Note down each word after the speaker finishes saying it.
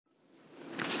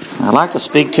I'd like to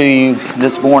speak to you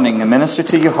this morning and minister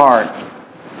to your heart.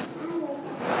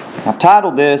 I've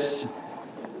titled this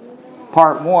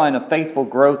Part 1 of Faithful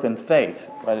Growth in Faith.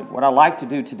 But what I'd like to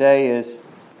do today is,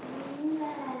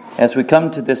 as we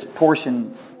come to this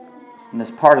portion in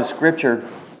this part of Scripture,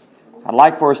 I'd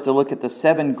like for us to look at the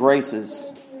 7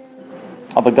 graces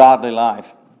of a godly life.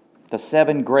 The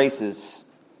 7 graces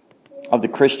of the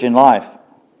Christian life.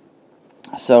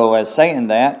 So, as saying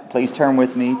that, please turn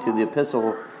with me to the epistle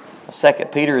of 2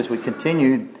 Peter as we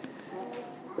continue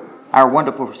our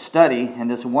wonderful study in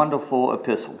this wonderful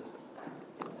epistle.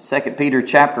 2 Peter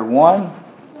chapter 1,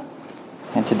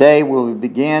 and today we will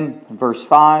begin in verse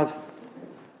 5,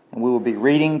 and we will be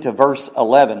reading to verse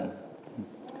 11.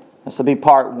 This will be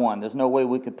part 1. There's no way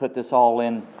we could put this all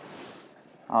in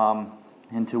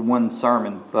into one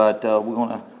sermon, but we're going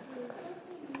to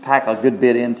pack a good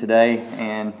bit in today,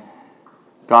 and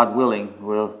God willing,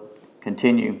 we'll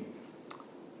continue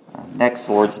next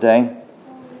Lord's Day.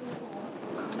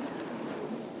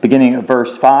 Beginning of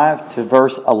verse 5 to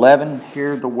verse 11,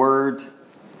 hear the word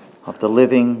of the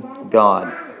living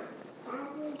God.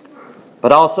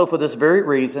 But also for this very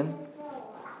reason,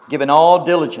 given all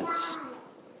diligence,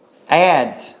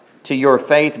 add to your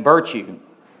faith virtue,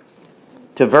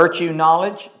 to virtue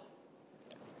knowledge,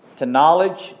 to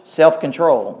knowledge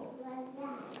self-control,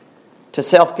 to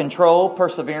self-control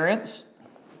perseverance,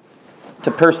 to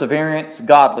perseverance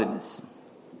godliness,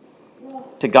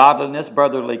 to godliness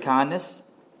brotherly kindness,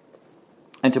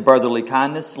 and to brotherly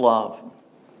kindness love.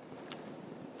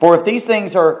 For if these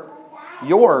things are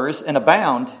yours and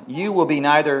abound, you will be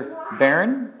neither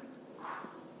barren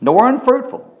nor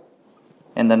unfruitful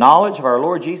in the knowledge of our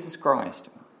Lord Jesus Christ.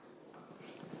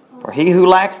 For he who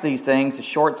lacks these things is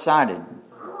short-sighted,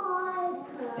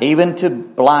 even to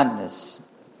blindness,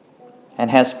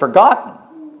 and has forgotten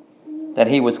that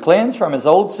he was cleansed from his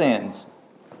old sins.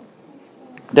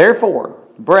 Therefore,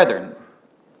 brethren,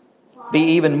 be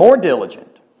even more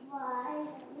diligent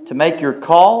to make your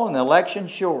call and election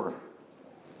sure.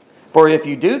 For if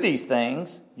you do these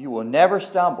things, you will never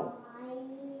stumble.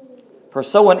 For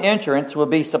so an entrance will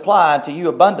be supplied to you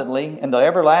abundantly in the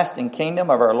everlasting kingdom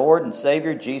of our Lord and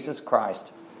Savior Jesus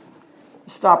Christ.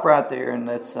 Stop right there and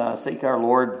let's seek our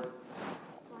Lord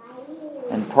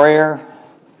in prayer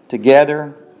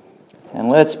together. And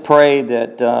let's pray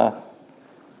that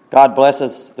God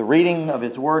blesses the reading of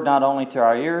His Word not only to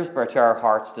our ears but to our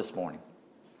hearts this morning.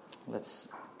 Let's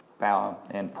bow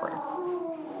in prayer.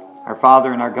 Our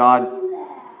Father and our God,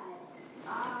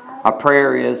 our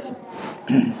prayer is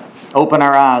open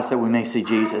our eyes that we may see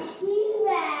Jesus.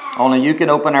 Only you can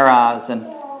open our eyes. And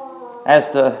as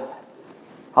the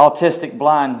autistic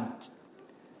blind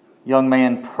young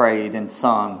man prayed and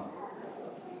sung,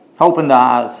 open the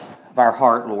eyes of our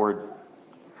heart, Lord.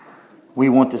 We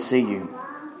want to see you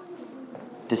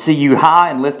high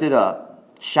and lifted up,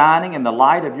 shining in the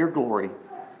light of your glory.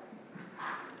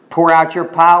 Pour out your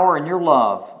power and your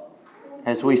love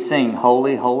as we sing,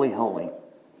 Holy, Holy, Holy.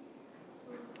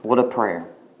 What a prayer.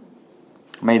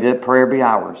 May that prayer be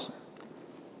ours.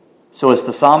 So as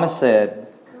the psalmist said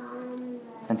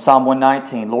in Psalm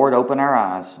 119, Lord, open our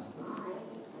eyes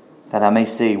that I may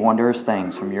see wondrous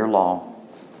things from your law.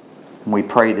 And we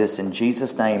pray this in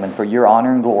Jesus' name and for your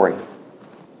honor and glory.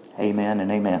 Amen and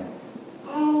amen.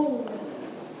 Well,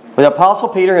 the Apostle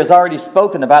Peter has already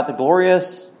spoken about the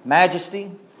glorious majesty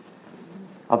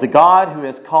of the God who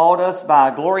has called us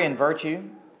by glory and virtue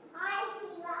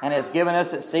and has given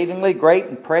us exceedingly great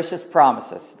and precious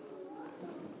promises.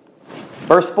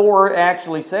 Verse 4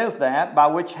 actually says that, by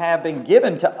which have been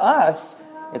given to us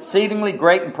exceedingly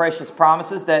great and precious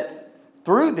promises, that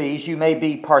through these you may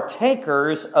be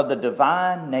partakers of the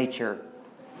divine nature,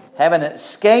 having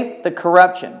escaped the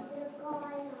corruption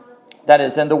that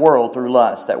is in the world through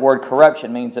lust. That word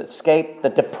corruption means escape the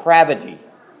depravity.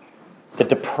 The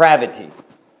depravity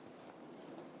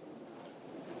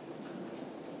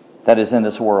that is in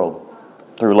this world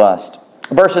through lust.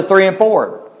 Verses 3 and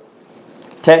 4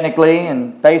 technically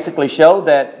and basically show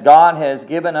that God has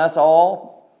given us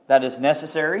all that is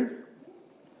necessary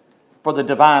for the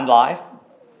divine life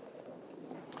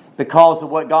because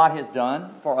of what God has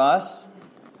done for us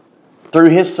through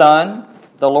His Son,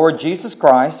 the Lord Jesus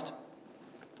Christ,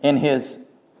 in His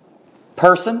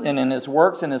person and in His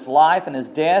works, in His life, in His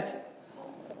death,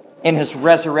 in His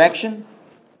resurrection.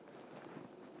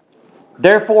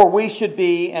 Therefore, we should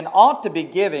be and ought to be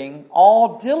giving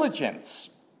all diligence.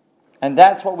 And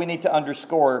that's what we need to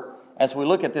underscore as we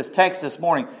look at this text this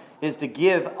morning, is to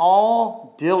give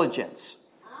all diligence.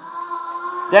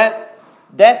 That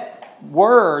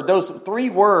word, those 3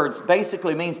 words,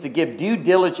 basically means to give due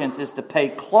diligence, is to pay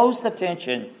close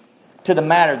attention to the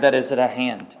matter that is at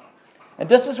hand. And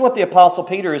this is what the Apostle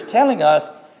Peter is telling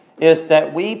us, is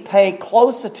that we pay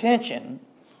close attention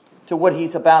to what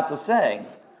he's about to say.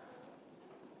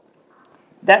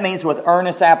 That means with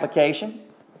earnest application.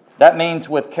 That means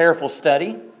with careful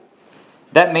study.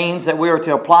 That means that we are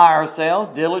to apply ourselves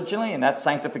diligently, and that's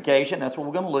sanctification. That's what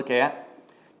we're going to look at.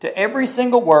 To every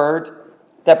single word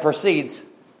that proceeds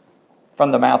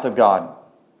from the mouth of God.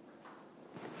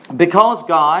 Because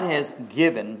God has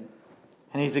given,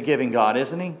 and He's a giving God,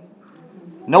 isn't He?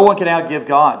 No one can outgive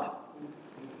God.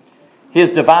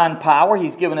 His divine power,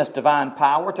 He's given us divine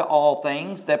power to all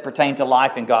things that pertain to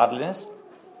life and godliness.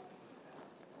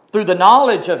 Through the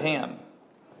knowledge of Him,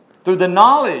 through the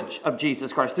knowledge of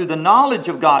Jesus Christ, through the knowledge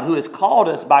of God who has called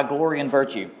us by glory and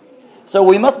virtue. So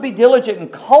we must be diligent in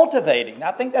cultivating.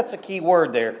 I think that's a key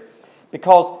word there,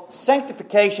 because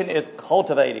sanctification is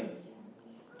cultivating.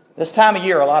 This time of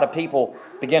year, a lot of people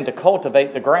begin to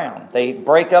cultivate the ground. They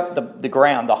break up the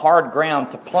ground, the hard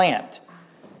ground, to plant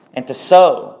and to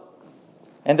sow.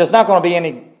 And there's not going to be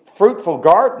any fruitful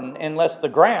garden unless the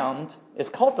ground is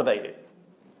cultivated.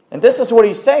 And this is what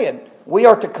he's saying. We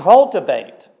are to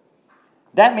cultivate.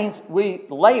 That means we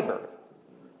labor.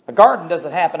 A garden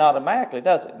doesn't happen automatically,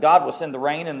 does it? God will send the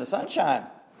rain and the sunshine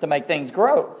to make things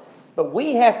grow. But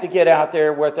we have to get out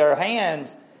there with our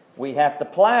hands. We have to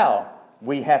plow.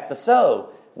 We have to sow.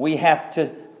 We have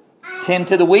to tend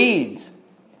to the weeds.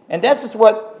 And this is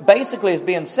what basically is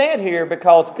being said here,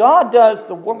 because God does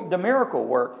the miracle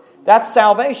work. That's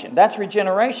salvation. That's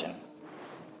regeneration.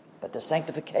 But the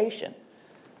sanctification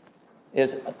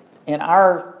is in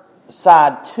our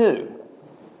side too.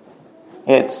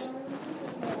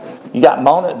 You got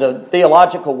the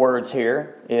theological words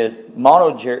here is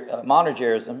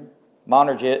monergism.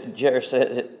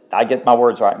 I get my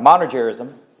words right.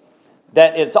 Monergism.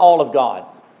 That it's all of God.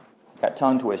 Got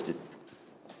tongue twisted.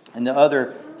 And the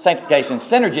other sanctification is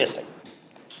synergistic.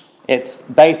 It's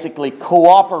basically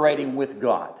cooperating with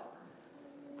God.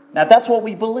 Now that's what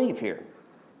we believe here.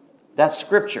 That's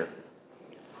Scripture.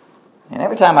 And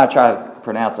every time I try to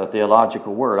pronounce a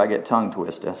theological word, I get tongue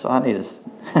twisted. So I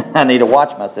need to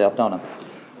watch myself, don't I?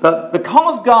 But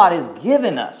because God has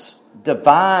given us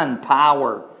divine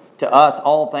power to us,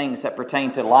 all things that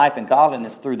pertain to life and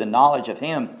godliness through the knowledge of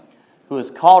Him who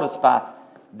has called us by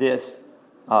this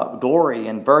glory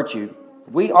and virtue,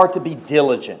 we are to be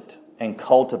diligent in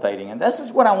cultivating. And this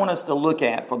is what I want us to look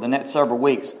at for the next several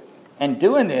weeks. And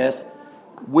doing this,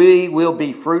 we will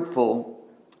be fruitful,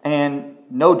 and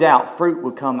no doubt fruit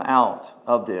will come out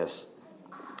of this.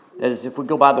 That is, if we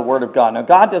go by the Word of God. Now,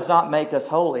 God does not make us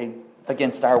holy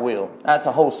against our will. That's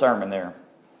a whole sermon there.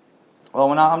 Well,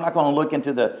 I'm not going to look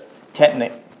into the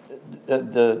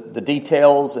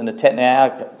details and the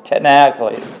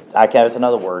that's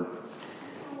another word.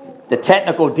 The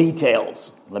technical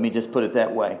details, let me just put it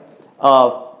that way,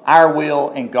 of our will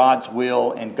and God's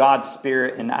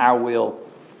Spirit and our will.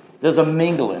 There's a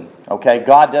mingling, okay?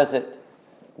 God doesn't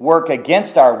work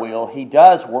against our will. He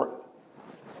does work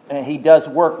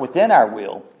within our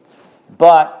will,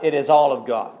 but it is all of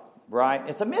God, right?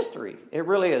 It's a mystery. It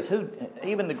really is.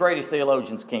 Even the greatest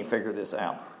theologians can't figure this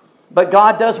out. But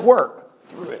God does work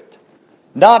through it,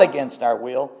 not against our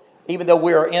will. Even though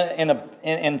we are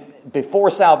in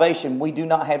before salvation, we do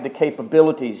not have the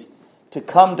capabilities to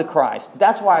come to Christ.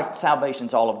 That's why salvation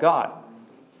is all of God.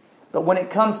 But when it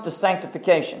comes to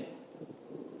sanctification,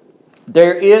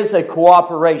 there is a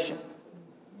cooperation.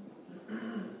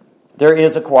 There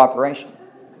is a cooperation.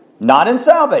 Not in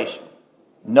salvation.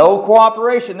 No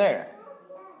cooperation there.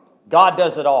 God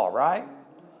does it all, right?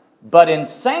 But in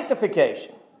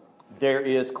sanctification, there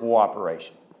is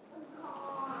cooperation.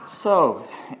 So,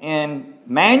 in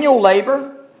manual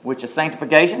labor, which is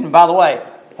sanctification, and by the way,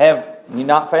 have you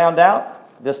not found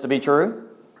out this to be true?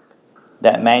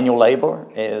 That manual labor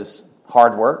is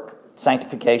hard work.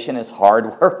 Sanctification is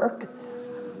hard work.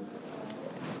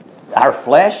 Our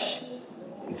flesh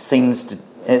seems to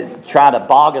try to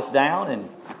bog us down and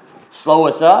slow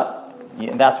us up.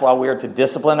 That's why we are to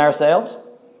discipline ourselves.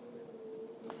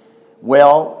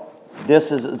 Well,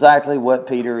 this is exactly what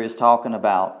Peter is talking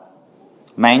about.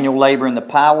 Manual labor in the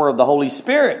power of the Holy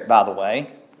Spirit, by the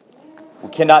way. We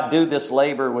cannot do this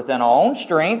labor within our own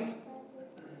strength.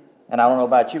 And I don't know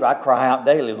about you, I cry out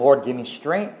daily, Lord, give me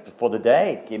strength for the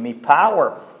day. Give me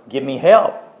power. Give me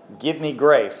help. Give me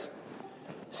grace.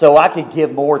 So I could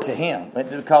give more to Him.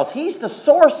 Because He's the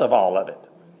source of all of it.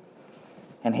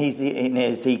 And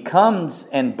as He comes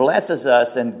and blesses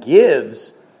us and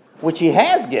gives, which He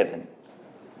has given,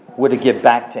 we're to give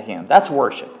back to Him. That's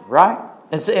worship, right?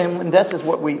 And this is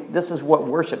what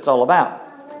worship's all about.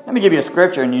 Let me give you a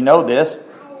scripture, and you know this.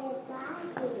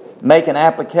 make an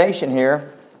application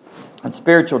here on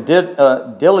spiritual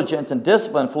diligence and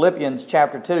discipline. Philippians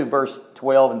chapter 2, verse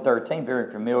 12 and 13,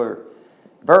 very familiar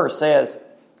verse, says,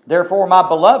 "Therefore, my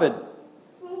beloved,"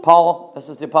 Paul, this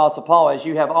is the Apostle Paul, "as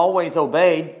you have always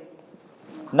obeyed,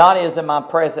 not as in my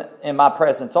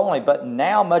presence only, but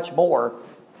now much more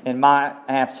in my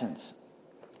absence.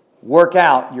 Work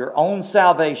out your own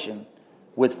salvation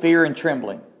with fear and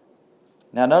trembling."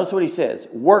 Now notice what he says.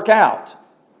 Work out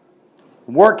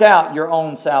your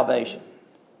own salvation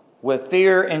with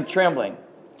fear and trembling.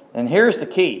 And here's the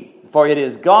key. For it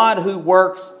is God who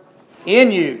works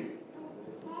in you.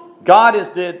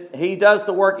 He does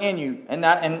the work in you. And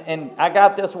I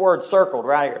got this word circled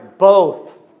right here.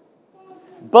 Both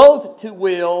to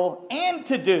will and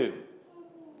to do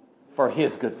for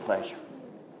His good pleasure.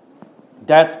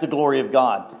 That's the glory of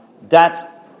God. That's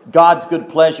God's good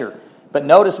pleasure. But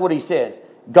notice what he says.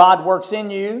 God works in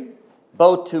you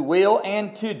both to will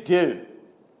and to do.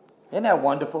 Isn't that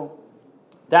wonderful?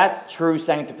 That's true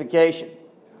sanctification.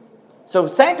 So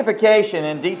sanctification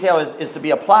in detail is to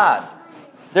be applied.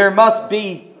 There must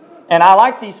be, and I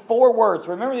like these 4 words.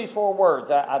 Remember these 4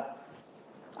 words. I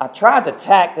tried to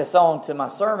tack this on to my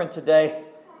sermon today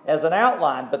as an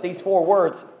outline, but these 4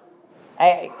 words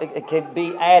it can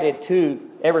be added to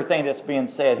everything that's being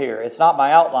said here. It's not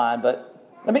my outline, but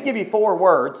let me give you 4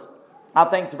 words I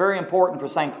think it's very important for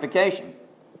sanctification.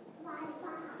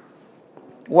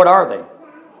 What are they?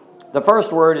 The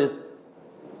first word is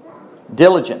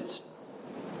diligence,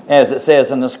 as it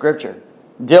says in the Scripture.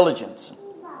 Diligence.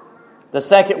 The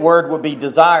second word would be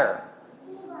desire.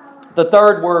 The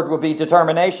third word would be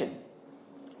determination.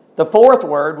 The fourth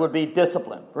word would be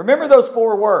discipline. Remember those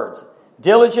 4 words.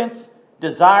 Diligence,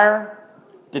 desire,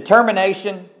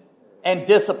 determination, and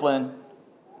discipline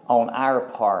on our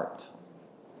part.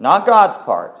 Not God's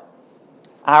part,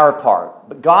 our part.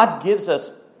 But God gives us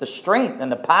the strength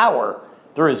and the power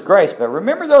through His grace. But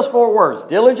remember those 4 words.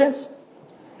 Diligence,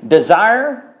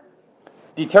 desire,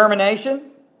 determination,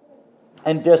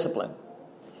 and discipline.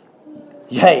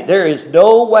 Yea, there is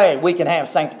no way we can have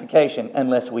sanctification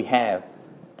unless we have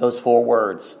those 4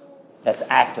 words that's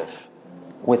active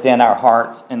within our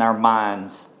hearts and our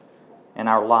minds and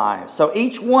our lives. So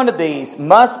each one of these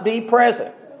must be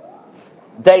present.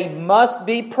 They must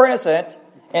be present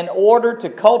in order to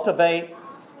cultivate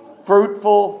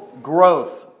fruitful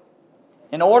growth.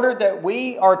 In order that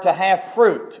we are to have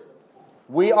fruit,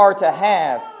 we are to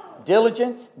have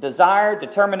diligence, desire,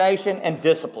 determination, and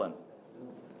discipline.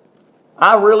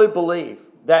 I really believe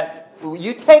that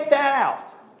you take that out,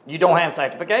 you don't have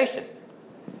sanctification.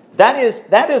 That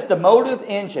is the motive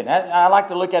engine. I like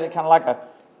to look at it kind of like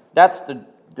that's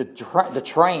the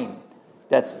train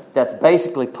that's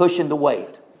basically pushing the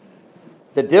weight.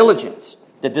 The diligence,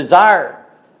 the desire,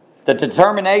 the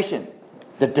determination,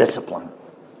 the discipline.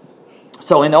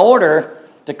 So in order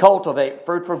to cultivate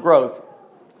fruitful growth,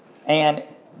 and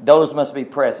those must be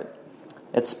present.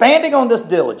 Expanding on this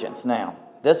diligence now,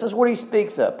 this is what he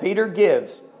speaks of. Peter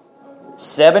gives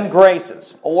 7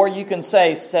 graces, or you can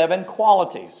say 7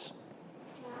 qualities.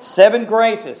 7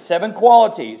 graces, 7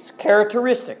 qualities,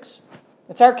 characteristics.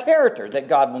 It's our character that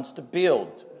God wants to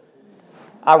build.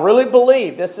 I really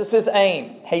believe this is His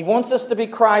aim. He wants us to be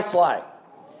Christ-like.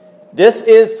 This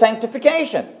is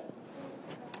sanctification.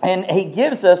 And He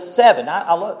gives us 7.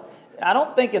 I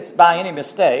don't think it's by any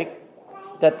mistake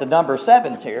that the number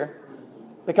 7's here,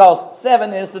 because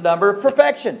 7 is the number of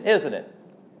perfection, isn't it?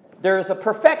 There is a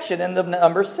perfection in the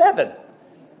number 7.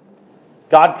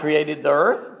 God created the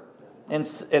earth in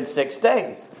 6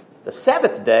 days. The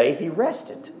 7th day He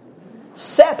rested.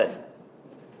 7.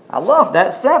 I love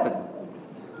that 7.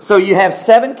 So you have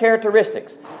 7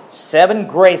 characteristics, 7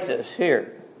 graces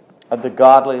here of the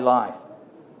godly life.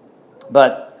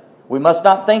 But we must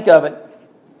not think of it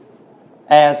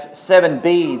as 7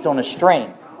 beads on a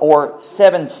string, or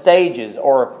 7 stages,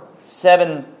 or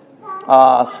 7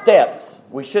 steps.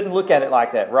 We shouldn't look at it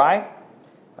like that, right?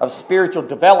 Of spiritual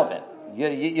development.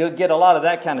 You'll get a lot of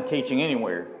that kind of teaching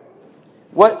anywhere.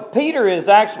 What Peter is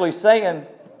actually saying,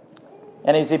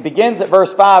 and as he begins at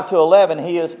verse 5 to 11,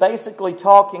 he is basically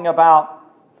talking about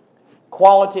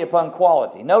quality upon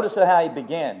quality. Notice how he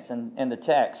begins in the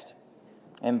text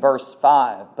in verse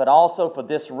 5. But also for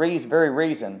this very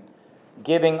reason,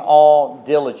 giving all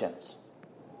diligence.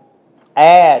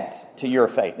 Add to your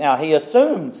faith. Now he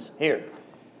assumes here,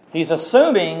 he's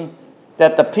assuming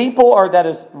that the people that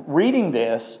is reading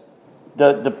this,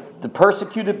 the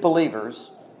persecuted believers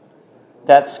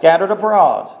that's scattered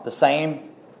abroad, the same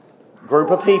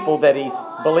group of people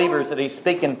believers that he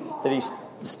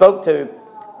spoke to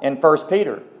in 1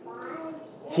 Peter.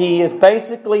 he is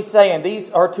basically saying these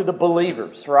are to the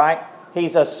believers, right?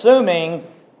 He's assuming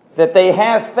that they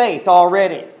have faith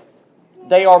already.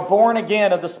 They are born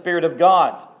again of the Spirit of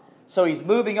God. So he's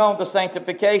moving on to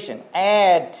sanctification.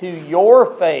 Add to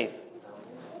your faith.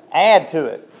 Add to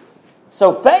it.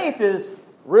 So faith is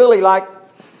really like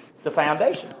the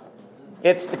foundation.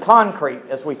 It's the concrete,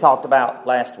 as we talked about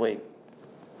last week.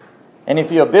 And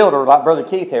if you're a builder, like Brother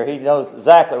Keith here, he knows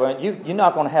exactly. You're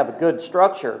not going to have a good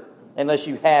structure unless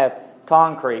you have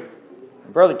concrete.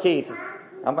 Brother Keith,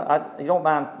 you don't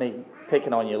mind me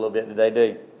picking on you a little bit today,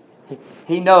 do you?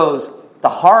 He knows the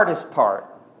hardest part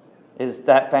is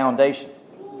that foundation.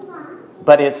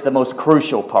 But it's the most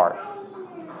crucial part.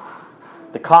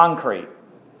 The concrete.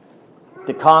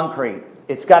 The concrete.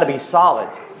 It's got to be solid.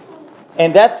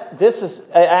 And this is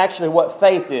actually what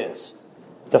faith is.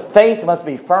 The faith must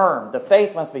be firm. The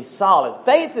faith must be solid.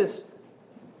 Faith is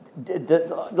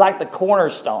like the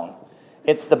cornerstone.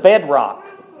 It's the bedrock.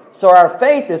 So our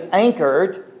faith is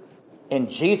anchored in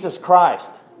Jesus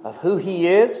Christ, of who He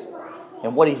is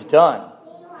and what He's done.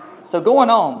 So going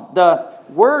on, the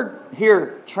word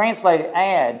here translated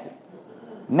add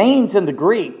means in the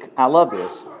Greek, I love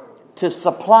this, to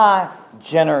supply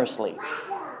generously.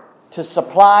 To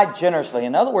supply generously.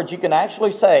 In other words, you can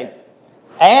actually say,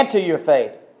 add to your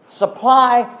faith.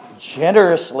 Supply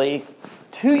generously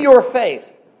to your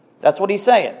faith. That's what he's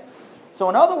saying. So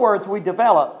in other words, we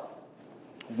develop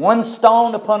one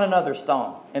stone upon another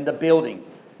stone in the building,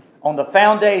 on the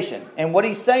foundation. And what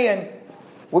he's saying,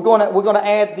 we're going to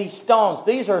add these stones.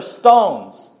 These are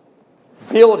stones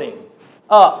building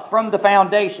up from the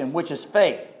foundation, which is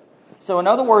faith. So in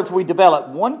other words, we develop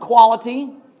one quality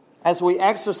as we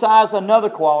exercise another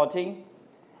quality.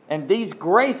 And these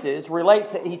graces relate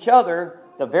to each other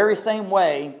the very same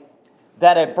way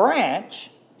that a branch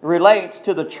relates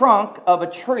to the trunk of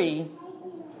a tree,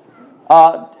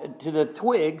 to the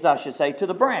twigs, I should say, to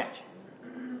the branch.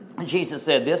 Jesus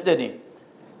said this, didn't He?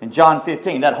 In John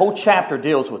 15, that whole chapter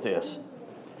deals with this.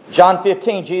 John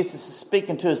 15, Jesus is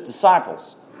speaking to His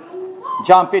disciples.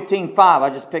 John 15:5, I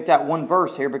just picked out one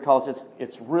verse here because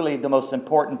it's really the most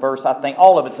important verse. I think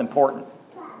all of it's important.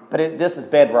 But this is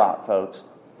bedrock, folks.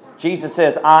 Jesus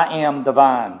says, I am the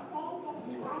vine.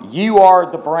 You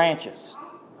are the branches.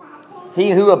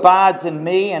 He who abides in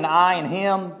me and I in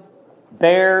him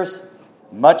bears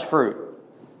much fruit.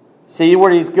 See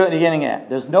what he's getting at?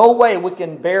 There's no way we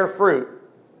can bear fruit,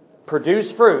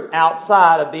 produce fruit,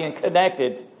 outside of being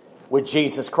connected with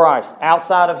Jesus Christ.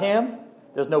 Outside of Him,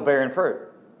 there's no bearing fruit.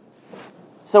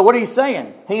 So what he's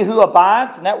saying, he who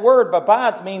abides, and that word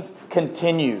abides means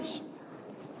continues.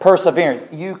 Perseverance.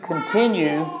 You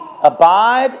continue,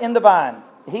 abide in the vine.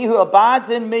 He who abides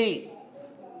in me,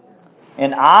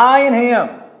 and I in him,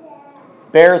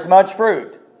 bears much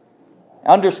fruit.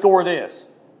 Underscore this.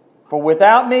 For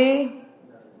without me,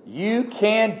 you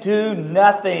can do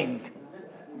nothing.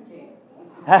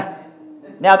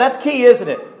 Now that's key, isn't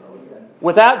it?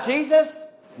 Without Jesus,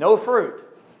 no fruit.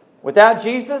 Without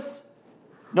Jesus,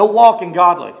 no walking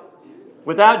godly.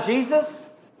 Without Jesus,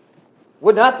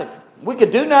 we're nothing. We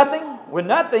could do nothing. We're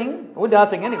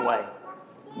nothing anyway.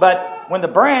 But when the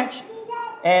branch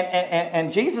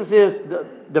and Jesus is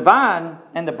the vine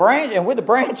and the branch, and with the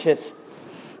branches,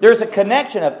 there's a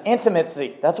connection of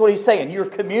intimacy. That's what he's saying. Your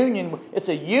communion, it's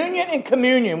a union and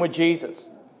communion with Jesus.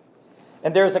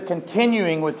 And there's a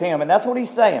continuing with Him. And that's what he's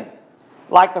saying.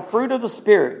 Like the fruit of the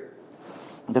Spirit,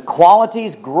 the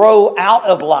qualities grow out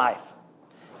of life.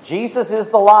 Jesus is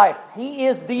the life. He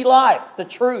is the life, the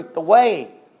truth, the way.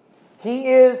 He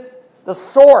is the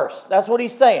source. That's what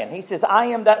he's saying. He says, I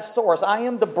am that source. I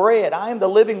am the bread. I am the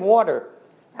living water.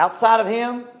 Outside of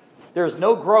Him, there's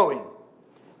no growing.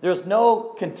 There's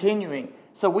no continuing.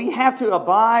 So we have to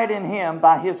abide in Him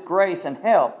by His grace and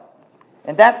help.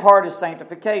 And that part is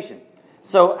sanctification.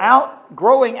 So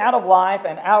growing out of life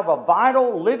and out of a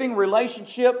vital living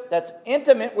relationship that's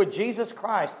intimate with Jesus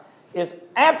Christ is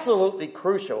absolutely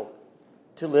crucial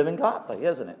to living godly,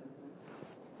 isn't it?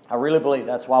 I really believe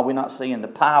that's why we're not seeing the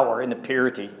power and the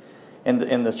purity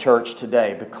in the church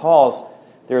today, because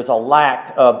there's a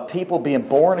lack of people being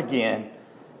born again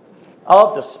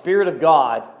of the Spirit of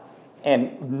God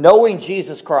and knowing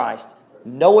Jesus Christ,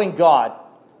 knowing God.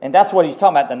 And that's what he's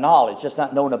talking about, the knowledge, just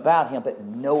not knowing about Him, but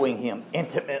knowing Him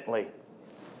intimately.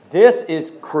 This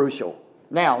is crucial.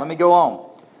 Now, let me go on.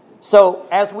 So,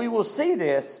 as we will see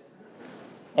this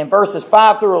in verses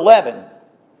 5 through 11,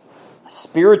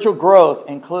 spiritual growth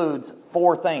includes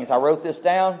 4 things. I wrote this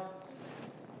down.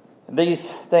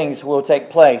 These things will take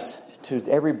place to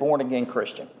every born-again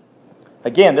Christian.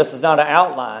 Again, this is not an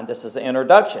outline. This is an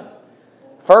introduction.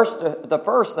 The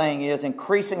first thing is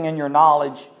increasing in your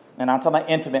knowledge, and I'm talking about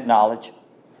intimate knowledge,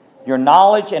 your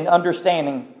knowledge and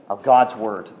understanding of God's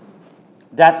Word.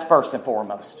 That's first and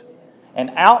foremost.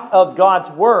 And out of God's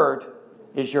Word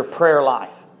is your prayer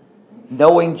life.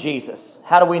 Knowing Jesus.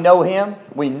 How do we know Him?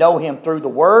 We know Him through the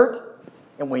Word,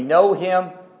 and we know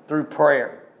Him through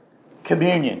prayer.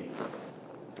 Communion.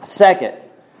 Second,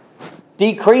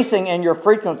 decreasing in your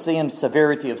frequency and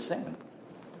severity of sin.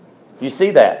 You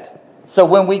see that? So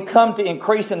when we come to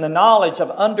increase in the knowledge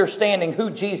of understanding who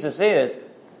Jesus is,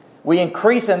 we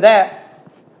increase in that,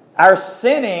 our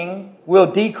sinning will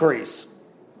decrease.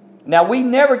 Now, we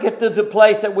never get to the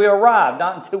place that we arrive,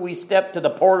 not until we step to the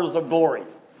portals of glory.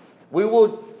 We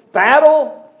will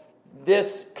battle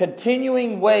this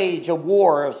continuing wage of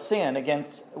war of sin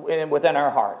within our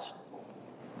hearts.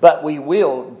 But we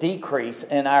will decrease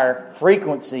in our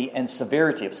frequency and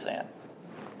severity of sin.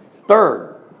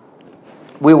 Third,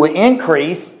 we will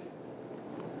increase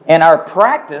in our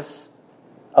practice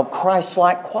of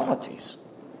Christ-like qualities.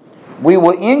 We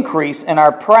will increase in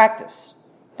our practice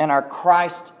and our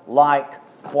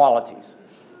Christ-like qualities.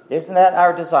 Isn't that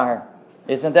our desire?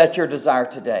 Isn't that your desire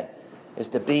today? Is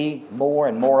to be more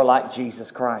and more like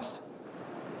Jesus Christ.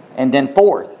 And then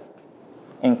fourth,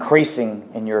 increasing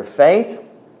in your faith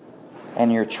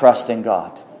and your trust in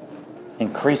God.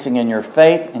 Increasing in your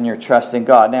faith and your trust in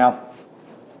God. Now,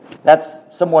 that's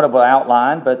somewhat of an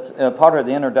outline, but part of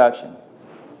the introduction.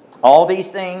 All these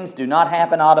things do not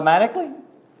happen automatically.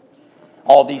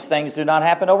 All these things do not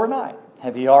happen overnight.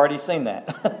 Have you already seen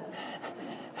that?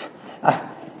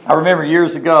 I remember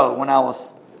years ago when I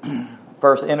was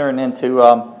first entering into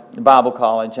Bible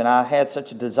college, and I had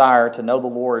such a desire to know the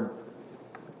Lord.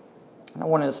 I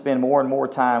wanted to spend more and more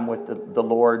time with the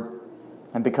Lord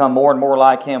and become more and more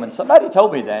like Him. And somebody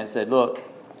told me that and said, look,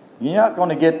 you're not going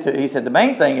to get to, he said, the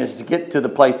main thing is to get to the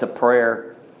place of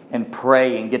prayer and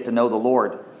pray and get to know the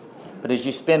Lord. But as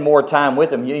you spend more time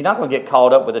with Him, you're not going to get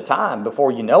caught up with the time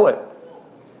before you know it.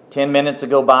 10 minutes will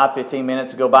go by, 15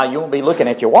 minutes will go by. You won't be looking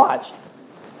at your watch.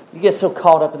 You get so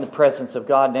caught up in the presence of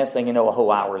God, and next thing you know, a whole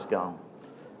hour is gone.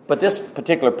 But this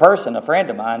particular person, a friend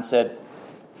of mine, said,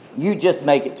 you just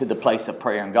make it to the place of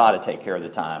prayer, and God will take care of the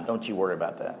time. Don't you worry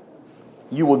about that.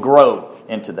 You will grow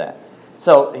into that.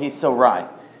 So he's so right.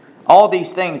 All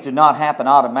these things do not happen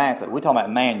automatically. We're talking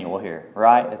about manual here,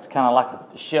 right? It's kind of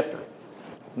like a shifter.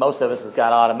 Most of us has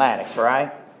got automatics,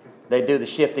 right? They do the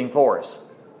shifting for us.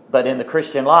 But in the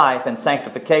Christian life and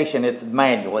sanctification, it's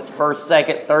manual. It's first,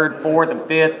 second, third, fourth, and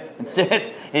fifth, and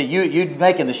sixth. You're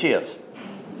making the shifts.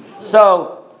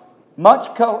 So,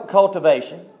 much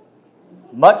cultivation,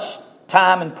 much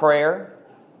time in prayer,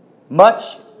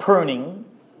 much pruning,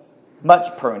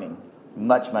 much pruning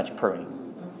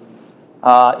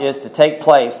is to take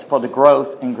place for the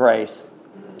growth in grace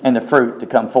and the fruit to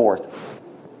come forth.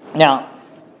 Now,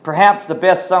 perhaps the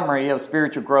best summary of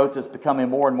spiritual growth is becoming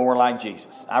more and more like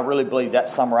Jesus. I really believe that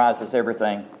summarizes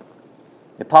everything.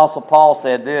 The Apostle Paul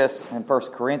said this in 1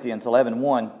 Corinthians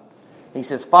 11:1. He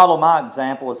says, follow my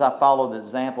example as I follow the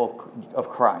example of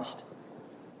Christ.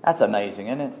 That's amazing,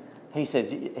 isn't it? He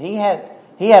said he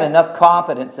had enough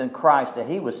confidence in Christ that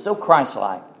he was so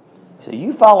Christ-like. He said,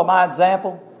 you follow my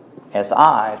example as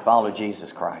I follow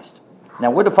Jesus Christ.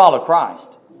 Now, we're to follow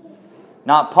Christ.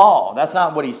 Not Paul. That's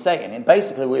not what he's saying. And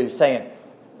basically what he's saying,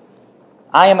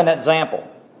 I am an example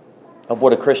of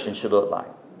what a Christian should look like.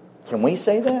 Can we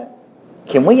say that?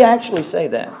 Can we actually say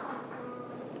that?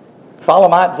 Follow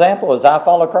my example as I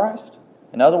follow Christ?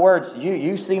 In other words,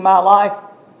 you see my life,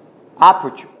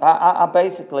 I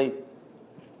basically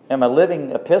am a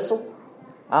living epistle.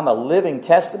 I'm a living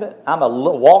testament. I'm a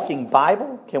walking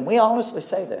Bible. Can we honestly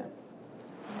say that?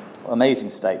 Amazing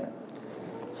statement.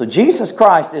 So Jesus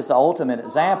Christ is the ultimate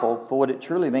example for what it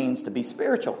truly means to be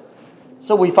spiritual.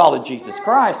 So we follow Jesus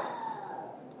Christ.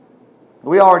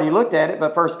 We already looked at it,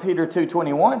 but 1 Peter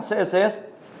 2:21 says this.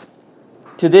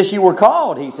 To this you were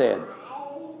called, he said,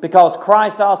 because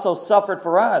Christ also suffered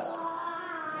for us,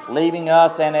 leaving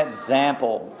us an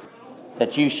example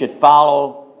that you should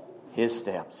follow His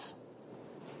steps.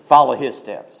 Follow His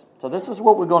steps. So this is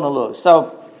what we're going to look.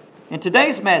 So in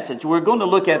today's message, we're going to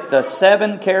look at the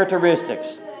 7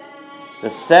 characteristics, the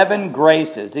 7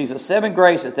 graces. These are 7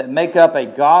 graces that make up a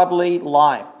godly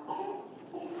life.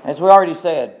 As we already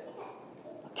said,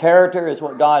 character is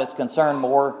what God is concerned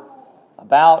more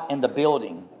about in the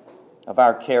building of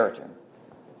our character.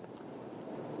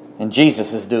 And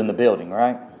Jesus is doing the building,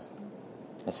 right?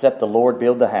 Except the Lord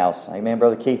build the house. Amen,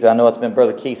 Brother Keith. I know it's been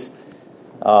Brother Keith's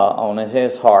on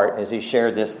his heart as he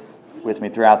shared this with me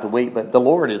throughout the week. But the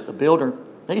Lord is the builder.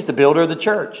 He's the builder of the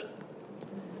church.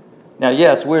 Now,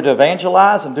 yes, we're to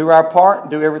evangelize and do our part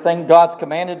and do everything God's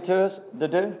commanded to us to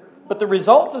do, but the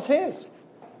results is His.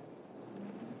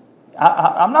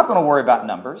 I'm not going to worry about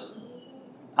numbers.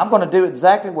 I'm going to do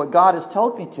exactly what God has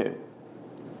told me to.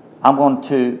 I'm going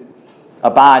to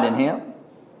abide in Him.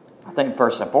 I think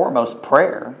first and foremost,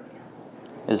 prayer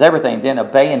is everything. Then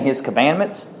obeying His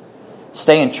commandments,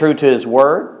 staying true to His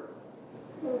Word.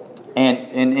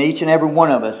 And each and every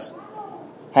one of us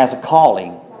has a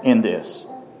calling in this,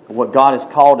 what God has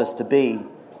called us to be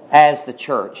as the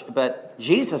church. But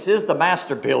Jesus is the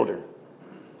master builder.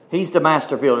 He's the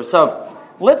master builder. So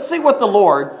let's see what the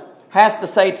Lord has to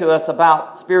say to us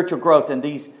about spiritual growth in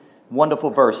these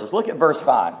wonderful verses. Look at verse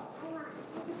 5.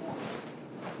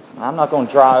 I'm not going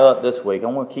to dry up this week.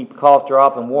 I'm going to keep cough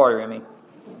drop and water in me.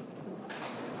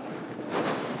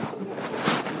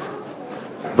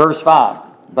 Verse 5.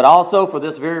 But also for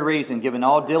this very reason, given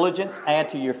all diligence, add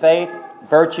to your faith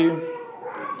virtue,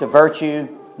 to virtue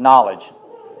knowledge.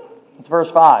 It's verse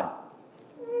 5.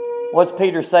 What's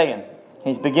Peter saying?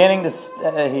 He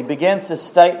begins this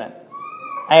statement.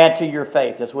 Add to your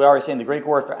faith. As we already seen, the Greek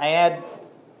word for add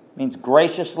means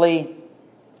graciously,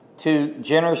 to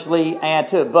generously add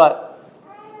to it. But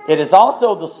it is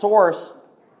also the source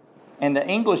and the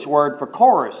English word for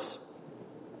chorus.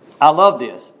 I love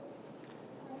this.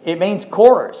 It means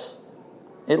chorus.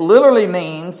 It literally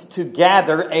means to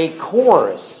gather a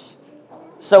chorus.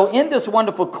 So in this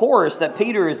wonderful chorus that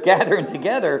Peter is gathering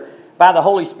together by the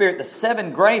Holy Spirit, the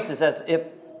 7 graces, as if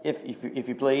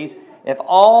you please, if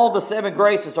all the 7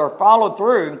 graces are followed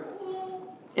through,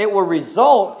 it will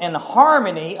result in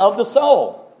harmony of the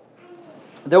soul.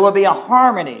 There will be a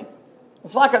harmony.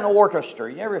 It's like an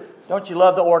orchestra. Don't you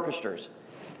love the orchestras?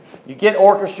 You get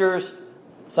orchestras.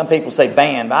 Some people say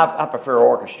band, but I prefer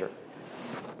orchestra.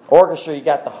 Orchestra, you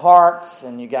got the harps,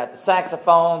 and you got the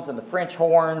saxophones, and the French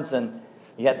horns, and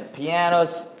you got the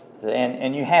pianos,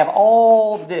 and you have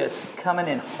all this coming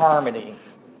in harmony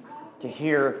to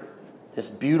hear this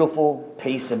beautiful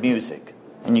piece of music.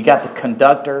 And you got the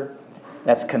conductor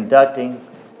that's conducting.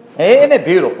 Isn't it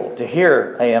beautiful to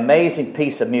hear an amazing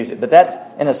piece of music? But that's,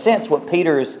 in a sense, what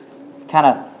Peter is kind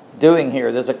of doing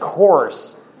here. There's a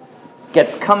chorus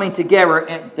gets coming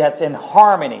together that's in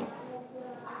harmony.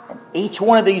 And each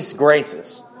one of these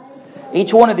graces,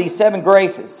 each one of these 7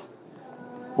 graces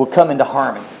will come into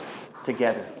harmony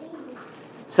together.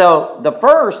 So the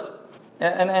first,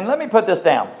 and let me put this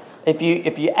down. If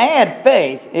you add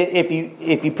faith,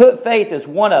 if you put faith as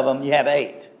one of them, you have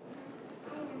 8.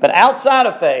 But outside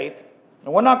of faith,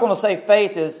 and we're not going to say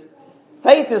faith is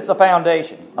the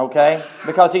foundation, okay?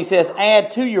 Because he says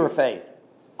add to your faith.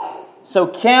 So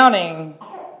counting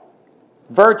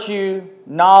virtue,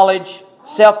 knowledge,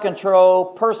 self-control,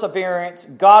 perseverance,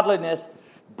 godliness,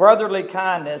 brotherly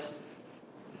kindness,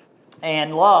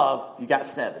 and love, you got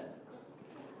 7.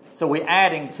 So we're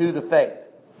adding to the faith.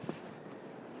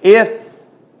 If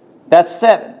that's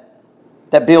 7,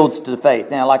 that builds to the faith.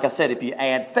 Now, like I said, if you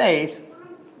add faith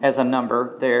as a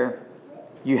number there,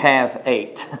 you have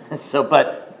 8.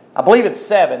 But I believe it's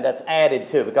 7 that's added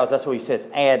to, because that's what he says,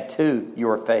 add to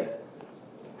your faith.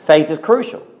 Faith is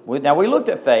crucial. Now, we looked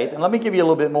at faith, and let me give you a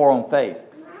little bit more on faith,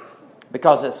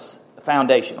 because it's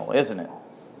foundational, isn't it?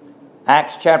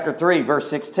 Acts chapter 3, verse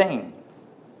 16.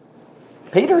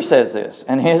 Peter says this,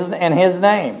 in his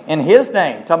name,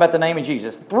 talking about the name of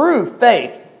Jesus, through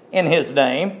faith in His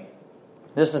name.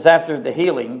 This is after the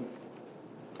healing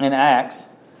in Acts,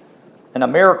 and a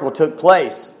miracle took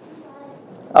place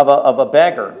of a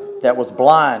beggar that was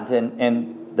blind,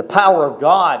 and the power of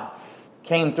God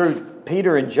came through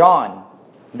Peter and John.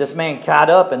 This man got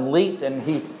up and leaped, and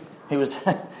he was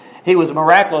he was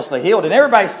miraculously healed, and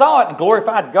everybody saw it and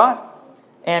glorified God.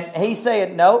 And he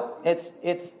said, no, it's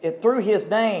through His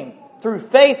name, through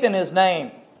faith in His name,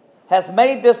 has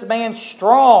made this man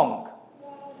strong,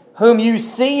 whom you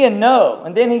see and know.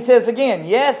 And then he says again,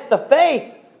 yes, the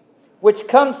faith which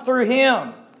comes through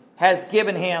Him has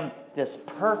given him this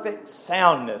perfect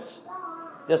soundness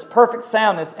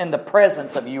in the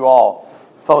presence of you all.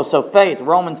 So faith,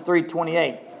 Romans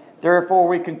 3:28. Therefore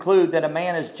we conclude that a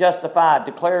man is justified,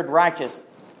 declared righteous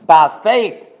by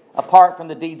faith apart from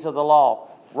the deeds of the law.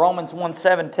 Romans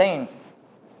 1:17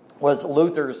 was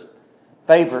Luther's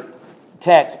favorite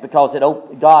text because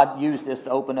God used this to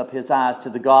open up his eyes to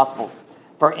the gospel.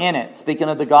 For in it, speaking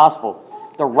of the gospel,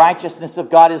 the righteousness of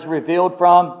God is revealed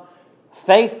from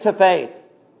faith to faith,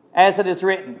 as it is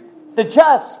written, the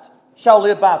just shall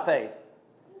live by faith.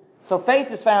 So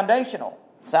faith is foundational.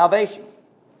 Salvation.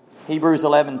 Hebrews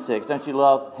 11:6. Don't you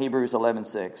love Hebrews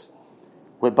 11:6?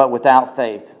 But without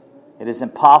faith, it is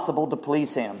impossible to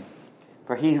please Him.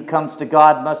 For he who comes to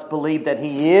God must believe that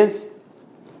He is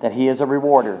a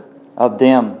rewarder of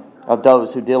them, of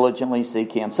those who diligently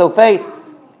seek Him. So faith,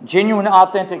 genuine,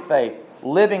 authentic faith,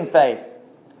 living faith,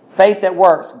 faith that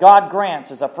works, God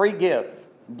grants as a free gift,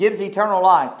 gives eternal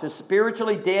life to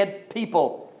spiritually dead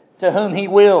people to whom He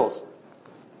wills.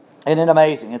 Isn't it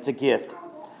amazing? It's a gift.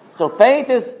 So faith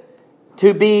is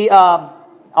to be,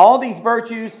 all these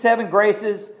virtues, 7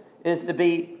 graces, is to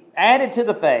be added to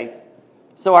the faith.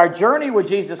 So our journey with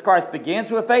Jesus Christ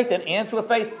begins with faith and ends with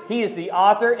faith. He is the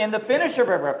author and the finisher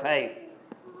of our faith.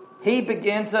 He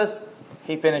begins us,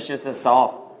 He finishes us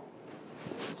off.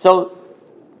 So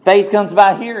faith comes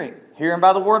by hearing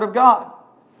by the Word of God.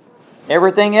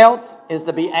 Everything else is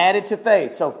to be added to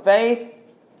faith. So faith,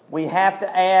 we have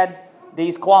to add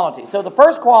these qualities. So the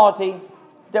first quality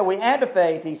that we add to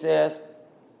faith, he says,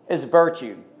 is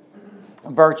virtue.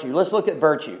 Virtue. Let's look at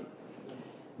virtue.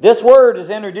 This word is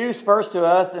introduced first to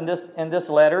us in this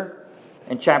letter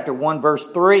in chapter 1, verse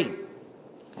 3.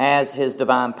 As His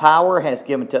divine power has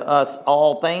given to us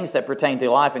all things that pertain to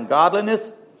life and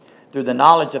godliness through the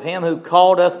knowledge of Him who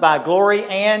called us by glory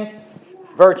and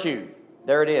virtue.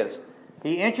 There it is.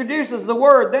 He introduces the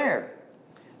word there.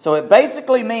 So it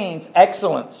basically means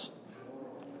excellence.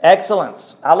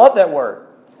 Excellence. I love that word.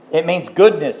 It means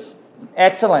goodness,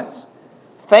 excellence.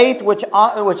 Faith which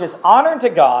is honoring to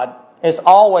God is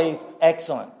always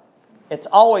excellent. It's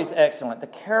always excellent. The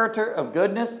character of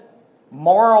goodness,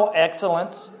 moral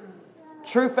excellence.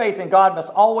 True faith in God must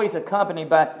always accompanied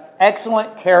by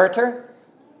excellent character.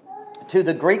 To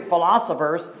the Greek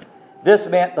philosophers, this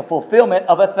meant the fulfillment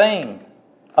of a thing.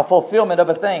 A fulfillment of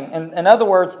a thing. In other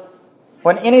words,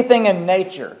 when anything in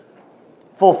nature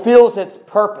fulfills its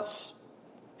purpose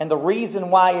and the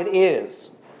reason why it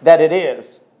is that it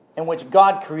is, in which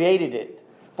God created it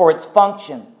for its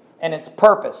function and its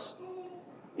purpose,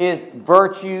 is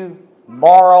virtue,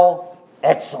 moral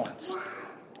excellence.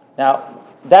 Now,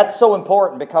 that's so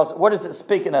important because what is it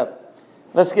speaking of?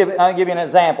 I'll give you an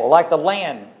example. Like the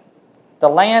land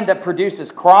that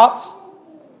produces crops.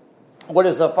 What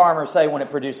does a farmer say when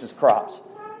it produces crops?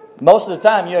 Most of the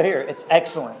time you'll hear it's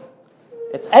excellent.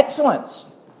 It's excellence.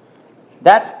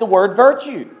 That's the word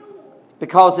virtue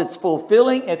because it's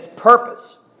fulfilling its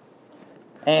purpose.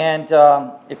 And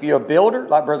if you're a builder,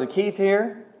 like Brother Keith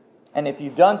here, and if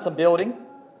you've done some building,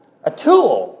 a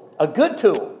good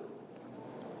tool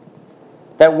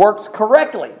that works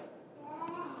correctly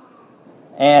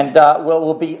and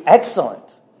will be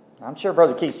excellent. I'm sure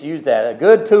Brother Keith's used that. A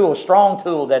good tool, strong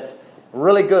tool that's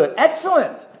really good.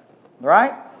 Excellent,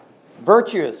 right?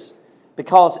 Virtuous,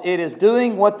 because it is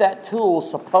doing what that tool's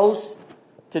supposed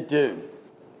to do.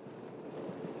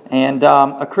 And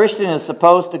a Christian is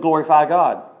supposed to glorify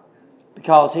God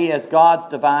because he has God's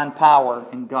divine power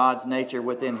and God's nature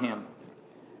within him.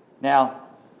 Now,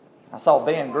 I saw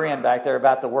Ben grin back there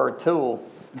about the word tool.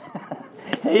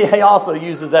 He also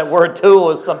uses that word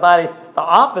tool as somebody, the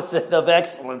opposite of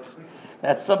excellence.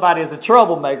 That's somebody that's a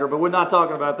troublemaker, but we're not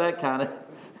talking about that kind of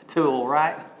tool,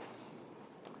 right?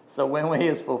 So when he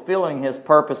is fulfilling his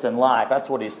purpose in life, that's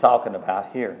what he's talking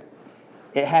about here.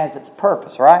 It has its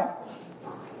purpose, right?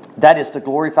 That is to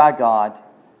glorify God,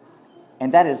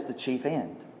 and that is the chief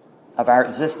end of our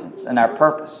existence, and our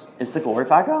purpose is to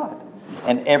glorify God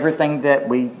in everything that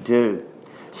we do.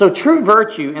 So true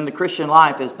virtue in the Christian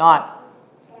life is not,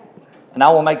 and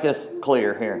I will make this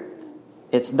clear here,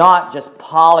 it's not just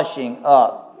polishing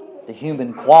up the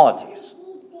human qualities.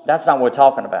 That's not what we're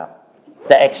talking about.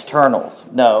 The externals.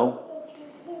 No.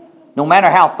 No matter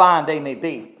how fine they may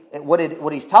be. What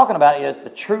he's talking about is the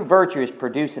true virtue is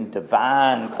producing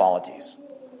divine qualities.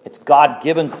 It's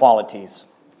God-given qualities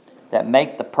that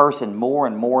make the person more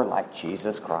and more like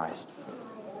Jesus Christ.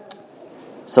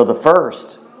 So the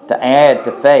first to add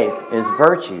to faith is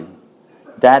virtue.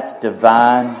 That's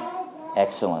divine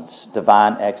excellence.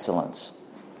 Divine excellence.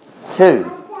 2,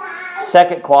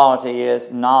 second quality is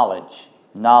knowledge.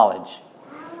 Knowledge.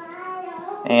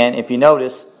 And if you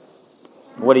notice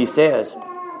what he says,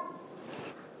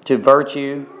 to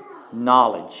virtue,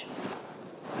 knowledge.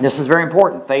 This is very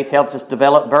important. Faith helps us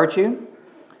develop virtue.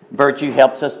 Virtue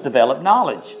helps us develop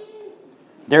knowledge.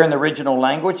 There in the original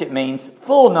language, it means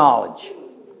full knowledge.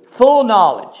 Full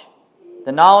knowledge.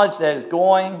 The knowledge that is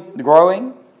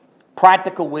growing,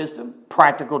 practical wisdom,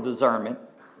 practical discernment.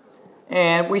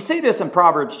 And we see this in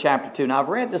Proverbs chapter 2. Now, I've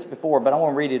read this before, but I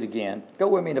want to read it again. Go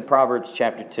with me to Proverbs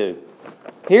chapter 2.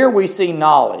 Here we see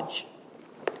knowledge.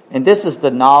 And this is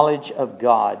the knowledge of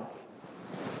God.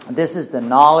 This is the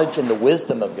knowledge and the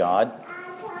wisdom of God.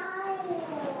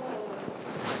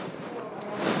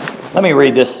 Let me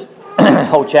read this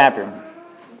whole chapter.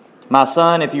 My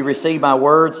son, if you receive my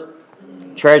words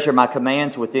Treasure my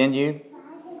commands within you,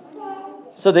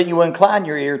 so that you will incline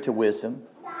your ear to wisdom,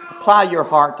 apply your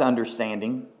heart to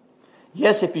understanding.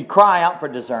 Yes, if you cry out for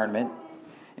discernment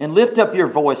and lift up your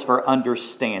voice for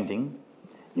understanding,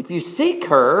 if you seek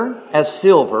her as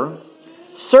silver,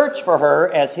 search for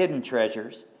her as hidden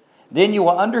treasures, then you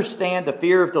will understand the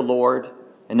fear of the Lord.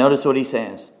 And notice what he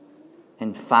says,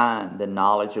 and find the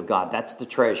knowledge of God. That's the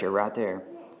treasure right there.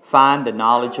 Find the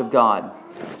knowledge of God.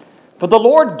 For the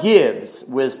Lord gives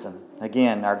wisdom.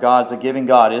 Again, our God's a giving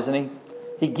God, isn't He?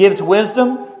 He gives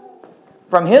wisdom.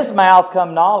 From His mouth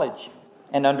come knowledge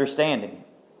and understanding.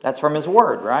 That's from His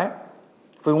Word, right?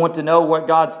 If we want to know what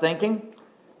God's thinking,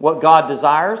 what God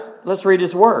desires, let's read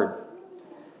His Word.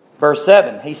 Verse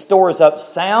 7, He stores up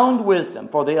sound wisdom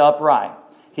for the upright.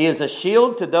 He is a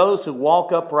shield to those who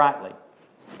walk uprightly.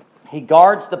 He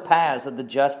guards the paths of the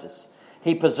justice.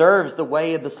 He preserves the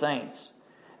way of the saints.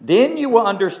 Then you will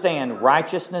understand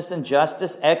righteousness and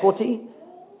justice, equity,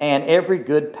 and every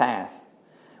good path.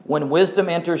 When wisdom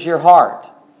enters your heart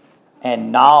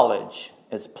and knowledge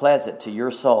is pleasant to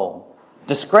your soul,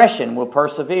 discretion will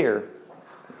preserve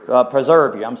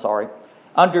you.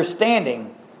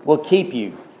 Understanding will keep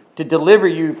you, to deliver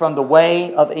you from the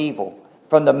way of evil,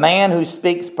 from the man who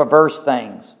speaks perverse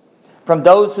things, from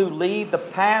those who leave the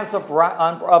paths of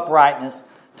uprightness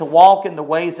to walk in the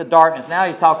ways of darkness. Now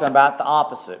he's talking about the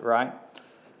opposite, right?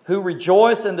 Who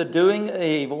rejoice in the doing of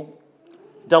evil,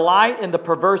 delight in the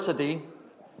perversity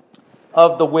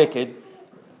of the wicked,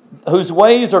 whose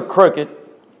ways are crooked.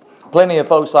 Plenty of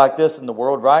folks like this in the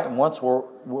world, right? And once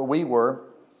we were.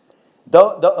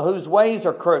 Whose ways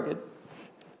are crooked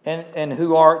and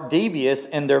who are devious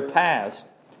in their paths.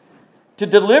 To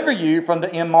deliver you from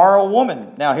the immoral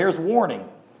woman. Now here's warning.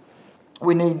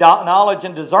 We need knowledge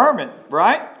and discernment,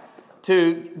 right?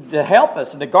 To help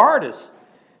us and to guard us.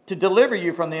 To deliver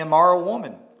you from the immoral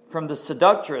woman. From the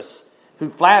seductress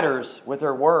who flatters with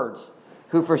her words.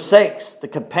 Who forsakes the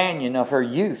companion of her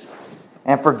youth.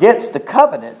 And forgets the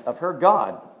covenant of her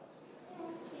God.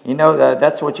 You know,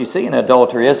 that's what you see in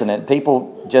adultery, isn't it?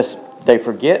 People they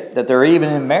forget that they're even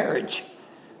in marriage.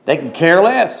 They can care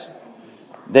less.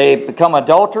 They become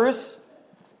adulterous.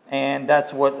 And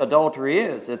that's what adultery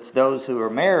is. It's those who are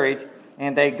married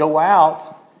and they go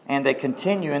out and they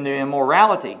continue in their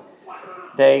immorality.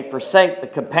 They forsake the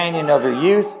companion of her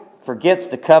youth, forgets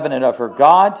the covenant of her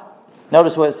God.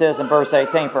 Notice what it says in verse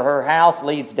 18. For her house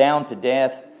leads down to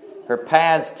death, her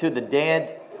paths to the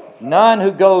dead. None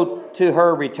who go to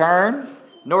her return,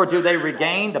 nor do they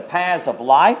regain the paths of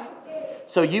life.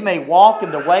 So you may walk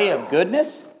in the way of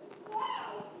goodness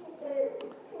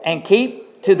and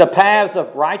keep to the paths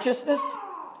of righteousness.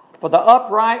 For the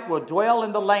upright will dwell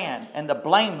in the land, and the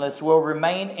blameless will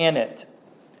remain in it.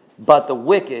 But the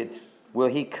wicked will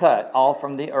He cut off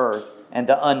from the earth, and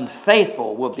the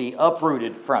unfaithful will be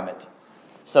uprooted from it.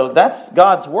 So that's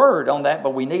God's word on that,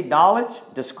 but we need knowledge,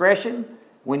 discretion,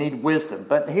 we need wisdom.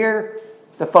 But here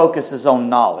the focus is on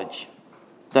knowledge.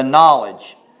 The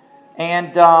knowledge.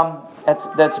 And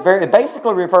it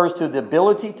basically refers to the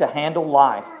ability to handle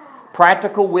life.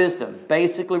 Practical wisdom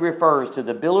basically refers to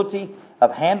the ability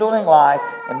of handling life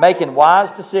and making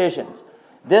wise decisions.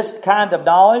 This kind of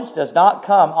knowledge does not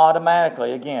come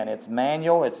automatically. Again, it's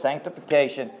manual, it's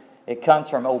sanctification. It comes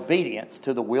from obedience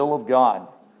to the will of God.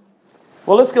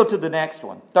 Well, let's go to the next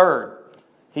one. Third,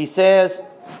 he says,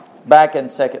 back in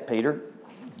 2 Peter,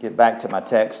 get back to my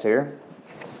text here.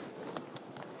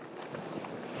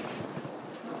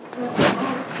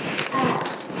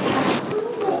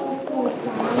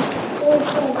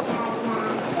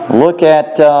 Look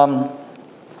at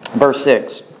verse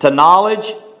 6. To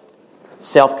knowledge,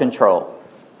 self-control.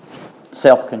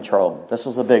 Self-control. This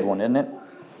was a big one, isn't it?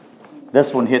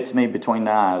 This one hits me between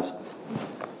the eyes.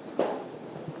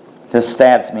 This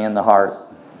stabs me in the heart.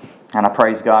 And I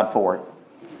praise God for it.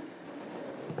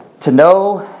 To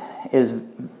know is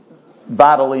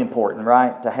vitally important,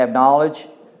 right? To have knowledge.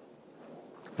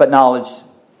 But knowledge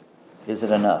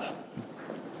isn't enough.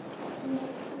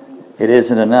 It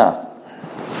isn't enough.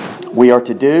 We are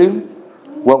to do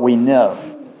what we know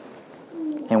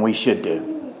and we should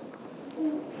do.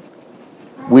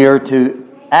 We are to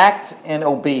act in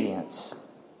obedience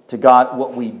to God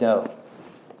what we know.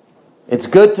 It's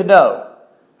good to know,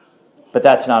 but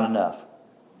that's not enough.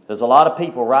 There's a lot of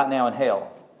people right now in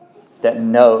hell that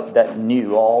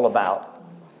knew all about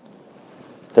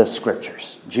the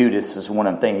Scriptures. Judas is one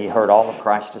of them. He heard all of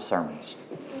Christ's sermons.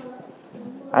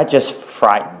 That just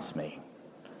frightens me.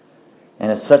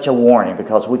 And it's such a warning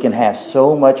because we can have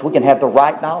so much, we can have the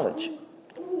right knowledge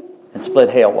and split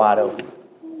hell wide open.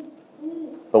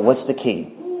 But what's the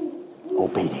key?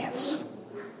 Obedience.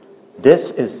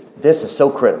 This is so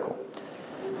critical.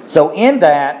 So in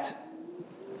that,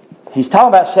 he's talking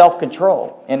about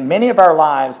self-control. In many of our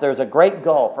lives, there's a great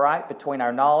gulf, right, between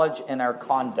our knowledge and our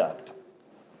conduct.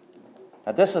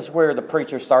 Now, this is where the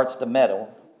preacher starts to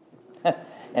meddle.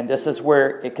 And this is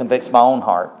where it convicts my own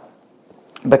heart.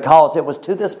 Because it was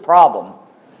to this problem,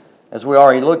 as we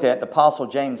already looked at, the Apostle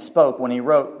James spoke when he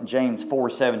wrote James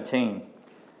 4:17.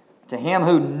 To him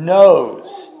who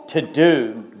knows to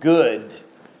do good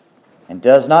and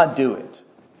does not do it,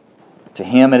 to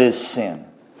him it is sin.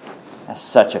 That's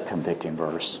such a convicting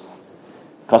verse.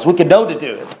 Because we can know to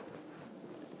do it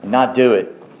and not do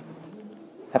it.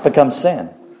 That becomes sin.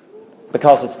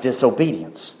 Because it's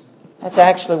disobedience. That's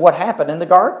actually what happened in the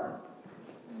garden.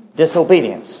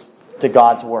 Disobedience to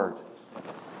God's word.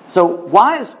 So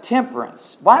why is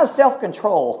temperance, why is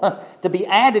self-control to be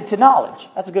added to knowledge?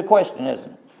 That's a good question, isn't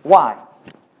it? Why?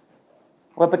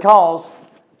 Well, because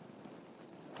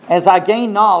as I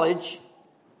gain knowledge,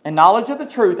 and knowledge of the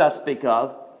truth I speak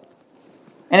of,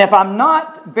 and if I'm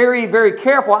not very, very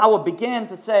careful, I will begin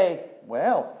to say,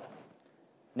 well,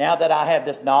 now that I have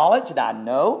this knowledge and I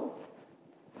know,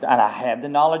 and I have the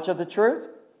knowledge of the truth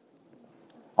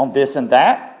on this and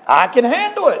that, I can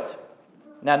handle it.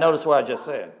 Now notice what I just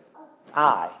said.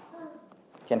 I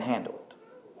can handle it.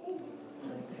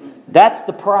 That's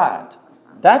the pride.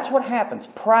 That's what happens.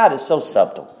 Pride is so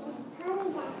subtle.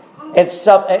 It's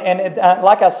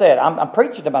like I said, I'm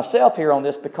preaching to myself here on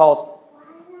this because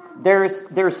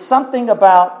there's something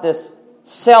about this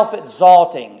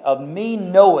self-exalting of me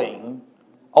knowing,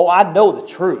 oh, I know the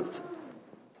truth.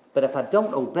 But if I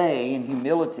don't obey in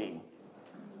humility,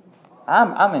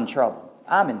 I'm in trouble.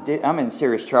 I'm in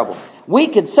serious trouble. We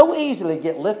could so easily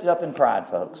get lifted up in pride,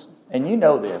 folks. And you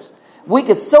know this. We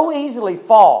could so easily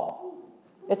fall.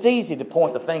 It's easy to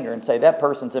point the finger and say, that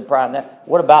person's in pride. Now,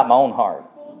 what about my own heart?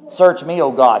 Search me,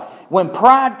 O God. When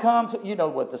pride comes, you know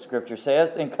what the Scripture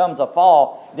says, and comes a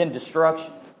fall, then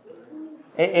destruction.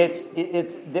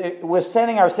 We're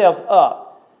setting ourselves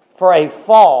up for a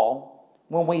fall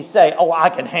when we say, oh, I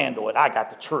can handle it. I got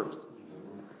the truth.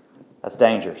 That's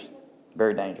dangerous.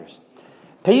 Very dangerous.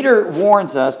 Peter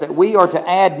warns us that we are to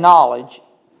add knowledge,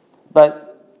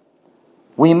 but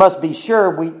we must be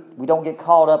sure we don't get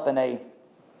caught up in a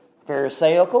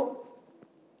pharisaical,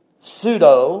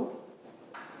 pseudo,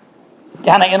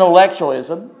 kind of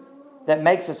intellectualism that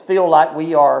makes us feel like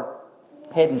we are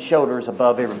head and shoulders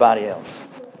above everybody else.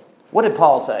 What did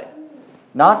Paul say?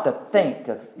 Not to think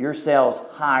of yourselves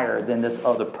higher than this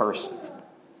other person.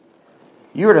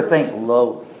 You're to think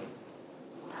lowly.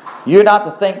 You're not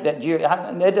to think that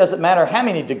it doesn't matter how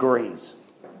many degrees.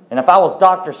 And if I was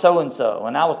Dr. So-and-so,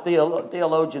 and I was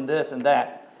theologian this and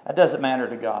that, that doesn't matter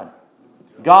to God.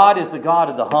 God is the God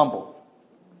of the humble.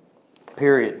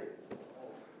 Period.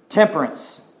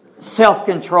 Temperance,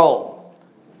 self-control,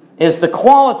 is the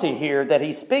quality here that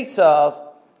he speaks of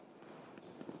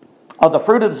the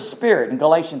fruit of the Spirit in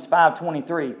Galatians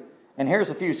 5:23. And here's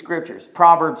a few scriptures.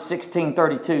 Proverbs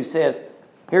 16:32 says,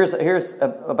 here's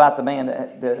about the man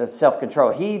that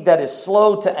self-control. He that is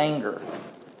slow to anger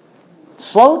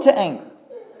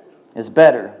is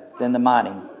better than the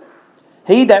mighty.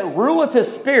 He that ruleth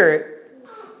his spirit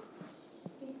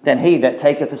than he that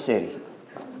taketh a city.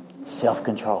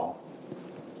 Self-control.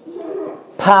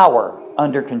 Power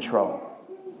under control.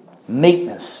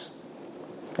 Meekness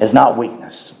is not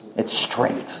weakness. It's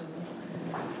strength.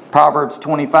 Proverbs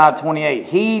 25:28.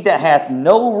 He that hath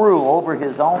no rule over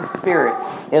his own spirit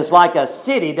is like a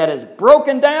city that is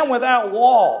broken down without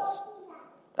walls.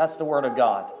 That's the word of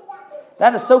God.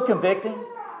 That is so convicting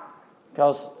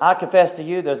because I confess to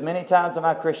you there's many times in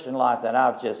my Christian life that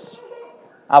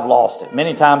I've lost it.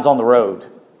 Many times on the road.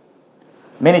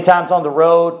 Many times on the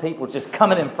road, people just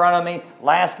coming in front of me.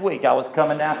 Last week I was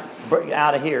coming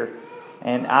out of here.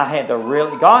 And I had to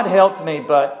really, God helped me,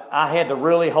 but I had to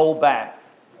really hold back.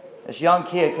 This young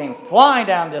kid came flying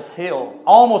down this hill,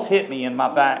 almost hit me in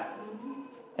my back.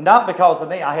 And not because of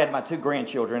me, I had my 2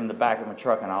 grandchildren in the back of my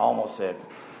truck, and I almost said,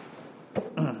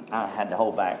 I had to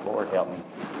hold back, Lord help me.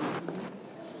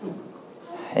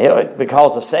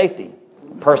 Because of safety.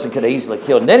 A person could have easily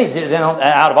killed. And then he did,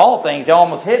 out of all things, he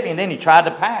almost hit me, and then he tried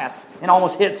to pass and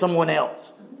almost hit someone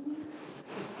else.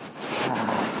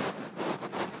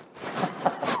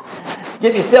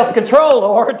 Give me self-control,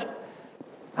 Lord.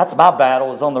 That's my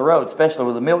battle is on the road, especially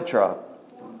with a milk truck.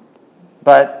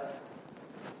 But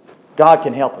God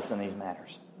can help us in these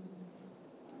matters.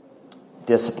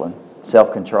 Discipline,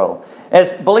 self-control.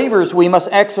 As believers, we must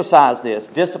exercise this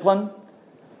discipline.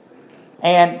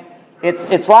 And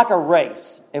it's like a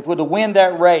race. If we're to win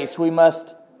that race, we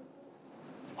must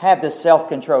have this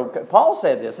self-control. Paul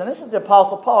said this, and this is the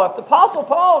Apostle Paul. If the Apostle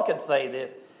Paul could say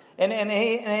this, and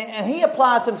he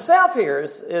applies himself here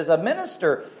as a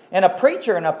minister and a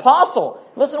preacher, an apostle.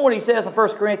 Listen to what he says in 1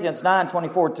 Corinthians 9,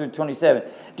 24 through 27.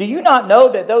 Do you not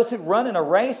know that those who run in a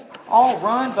race all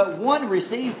run, but one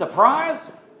receives the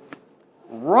prize?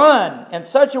 Run in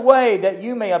such a way that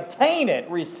you may obtain it,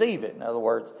 receive it, in other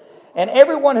words. And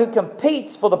everyone who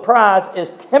competes for the prize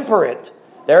is temperate.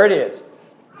 There it is.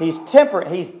 He's temperate.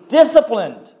 He's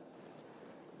disciplined.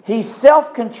 He's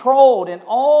self-controlled in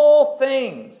all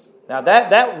things. Now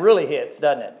that really hits,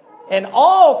 doesn't it? In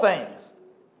all things.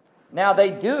 Now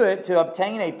they do it to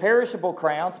obtain a perishable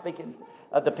crown, speaking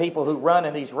of the people who run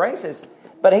in these races.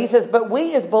 But he says, but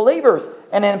we as believers,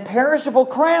 an imperishable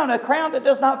crown, a crown that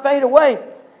does not fade away.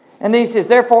 And then he says,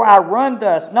 therefore I run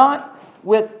thus, not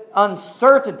with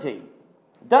uncertainty.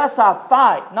 Thus I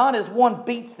fight, not as one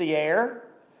beats the air,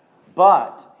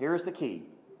 but, here's the key,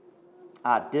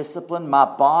 I discipline my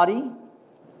body,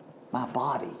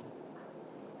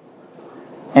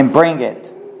 and bring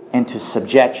it into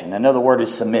subjection. Another word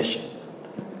is submission.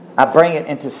 I bring it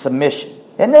into submission.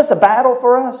 Isn't this a battle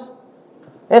for us?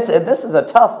 This is a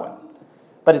tough one,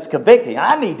 but it's convicting.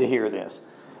 I need to hear this.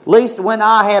 Least when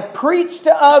I have preached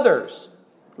to others.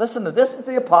 Listen to this. Is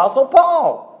the Apostle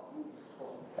Paul.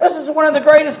 This is one of the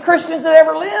greatest Christians that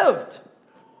ever lived.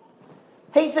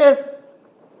 He says,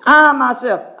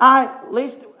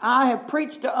 least I have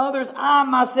preached to others, I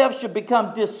myself should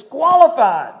become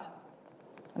disqualified.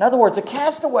 In other words, a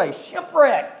castaway,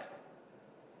 shipwrecked.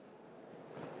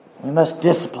 We must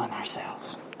discipline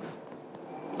ourselves.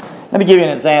 Let me give you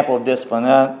an example of discipline.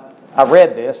 I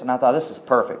read this and I thought this is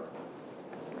perfect.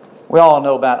 We all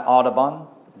know about Audubon.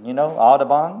 You know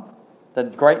Audubon, the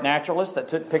great naturalist that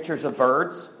took pictures of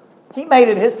birds. He made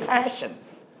it his passion,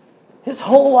 his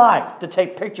whole life, to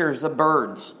take pictures of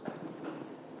birds.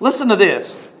 Listen to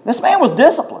this. This man was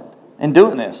disciplined in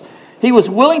doing this. He was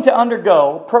willing to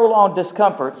undergo prolonged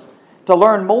discomforts to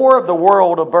learn more of the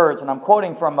world of birds. And I'm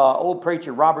quoting from old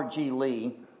preacher Robert G.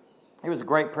 Lee. He was a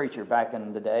great preacher back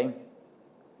in the day.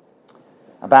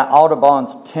 About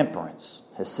Audubon's temperance,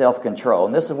 his self-control.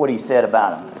 And this is what he said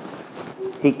about him.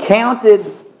 He counted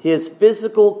his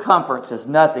physical comforts as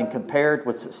nothing compared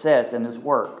with success in his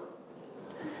work.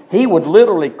 He would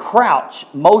literally crouch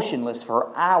motionless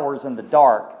for hours in the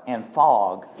dark and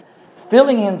fog,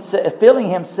 feeling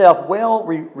himself well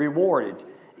rewarded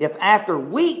if after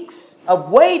weeks of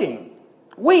waiting,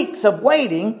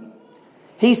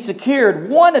 he secured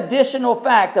one additional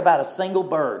fact about a single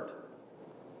bird.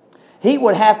 He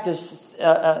would have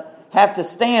to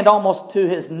stand almost to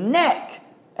his neck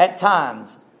at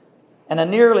times in a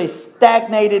nearly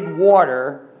stagnated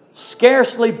water,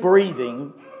 scarcely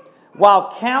breathing,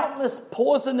 while countless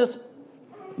poisonous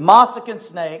moccasin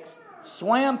snakes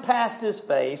swam past his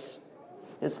face,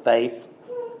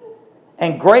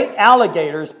 and great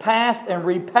alligators passed and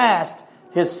repassed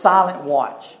his silent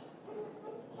watch.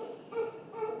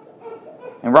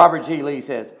 And Robert G. Lee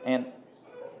says, and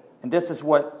this is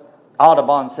what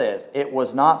Audubon says, it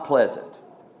was not pleasant.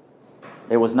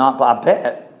 It was not, I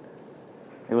bet,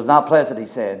 it was not pleasant, he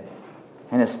said.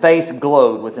 And his face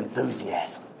glowed with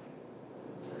enthusiasm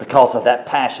because of that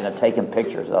passion of taking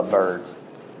pictures of birds.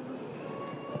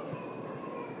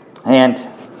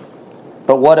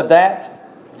 But what of that?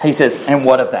 He says, and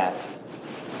what of that?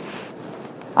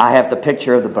 I have the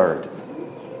picture of the bird.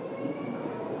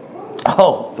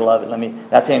 Oh, beloved,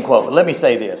 that's the end quote. But let me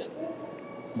say this.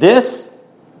 This,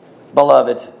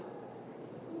 beloved,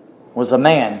 was a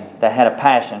man that had a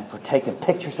passion for taking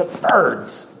pictures of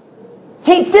birds.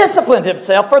 He disciplined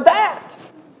himself for that.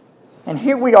 And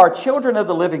here we are, children of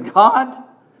the living God. God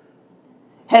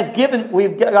has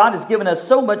given us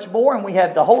so much more, and we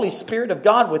have the Holy Spirit of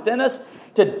God within us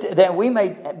that we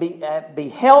may be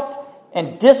helped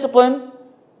and disciplined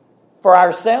for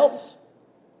ourselves.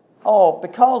 Oh,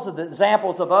 because of the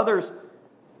examples of others,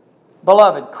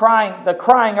 beloved, the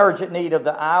crying urgent need of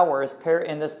the hour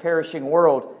in this perishing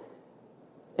world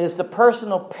is the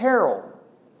personal peril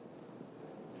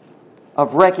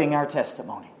of wrecking our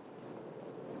testimony.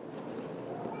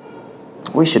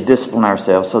 We should discipline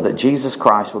ourselves so that Jesus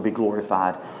Christ will be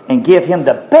glorified and give Him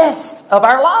the best of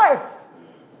our life.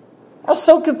 I was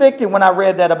so convicted when I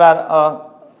read that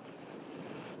about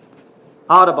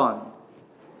Audubon.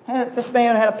 This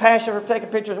man had a passion for taking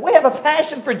pictures. We have a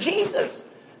passion for Jesus.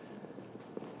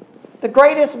 The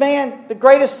greatest man, the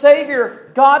greatest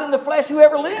Savior, God in the flesh who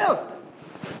ever lived.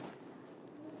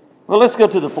 Well, let's go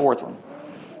to the fourth one.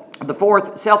 The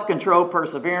fourth, self-control,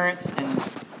 perseverance,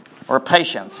 or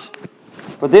patience.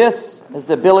 For this is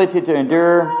the ability to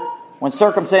endure when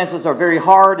circumstances are very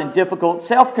hard and difficult.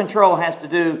 Self-control has to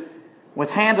do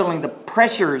with handling the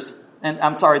pleasures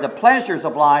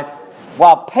of life,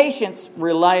 while patience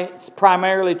relates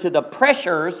primarily to the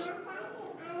pressures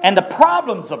and the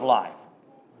problems of life.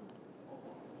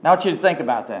 Now I want you to think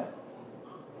about that.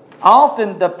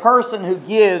 Often the person who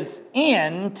gives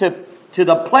in to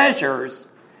the pleasures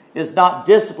is not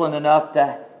disciplined enough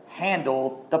to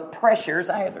handle the pressures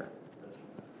either.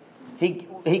 He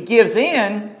gives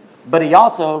in, but he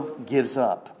also gives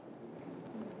up.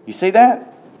 You see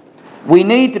that? We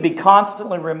need to be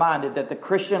constantly reminded that the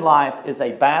Christian life is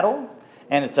a battle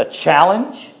and it's a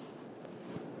challenge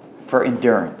for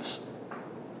endurance.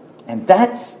 And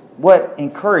that's what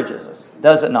encourages us,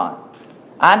 does it not?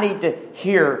 I need to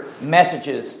hear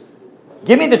messages.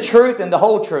 Give me the truth and the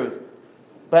whole truth.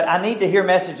 But I need to hear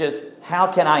messages,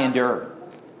 how can I endure?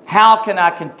 How can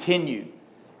I continue?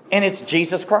 And it's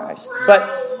Jesus Christ.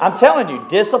 But I'm telling you,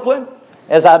 discipline,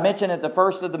 as I mentioned at the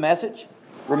first of the message,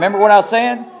 remember what I was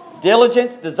saying?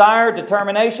 Diligence, desire,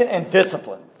 determination, and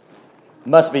discipline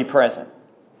must be present.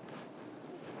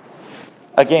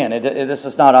 Again, this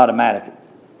is not automatic.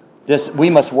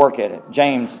 We must work at it.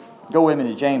 James, go with me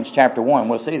to James chapter 1.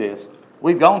 We'll see this.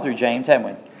 We've gone through James,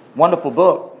 haven't we? Wonderful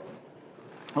book.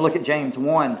 Look at James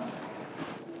 1.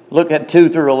 Look at 2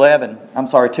 through 11.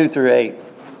 2 through 8.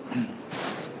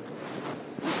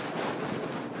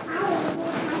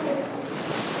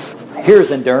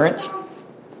 Here's endurance.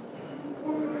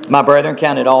 My brethren,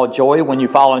 count it all joy when you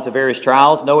fall into various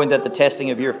trials, knowing that the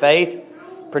testing of your faith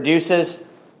produces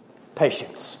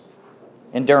patience,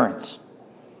 endurance.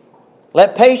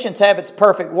 Let patience have its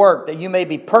perfect work, that you may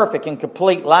be perfect and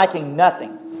complete, lacking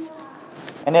nothing.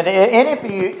 And if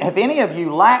any of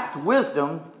you lacks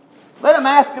wisdom, let him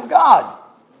ask of God,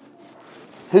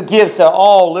 who gives to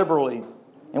all liberally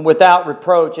and without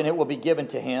reproach, and it will be given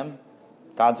to him.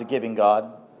 God's a giving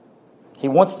God. He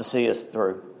wants to see us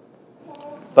through.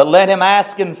 But let him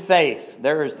ask in faith.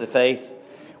 There is the faith.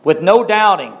 With no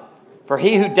doubting. For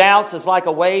he who doubts is like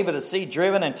a wave of the sea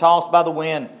driven and tossed by the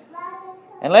wind.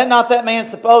 And let not that man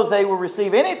suppose they will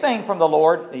receive anything from the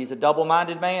Lord. He's a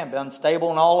double-minded man,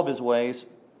 unstable in all of his ways.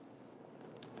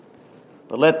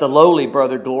 But let the lowly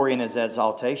brother glory in his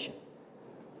exaltation,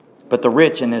 but the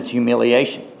rich in his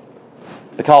humiliation.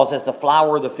 Because as the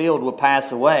flower of the field will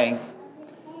pass away,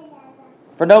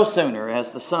 for no sooner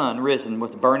has the sun risen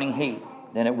with burning heat,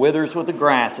 than it withers with the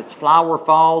grass, its flower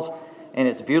falls, and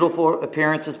its beautiful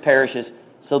appearances perishes,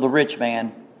 so the rich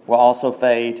man will also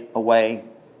fade away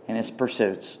in his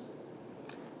pursuits.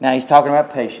 Now he's talking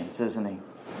about patience, isn't he?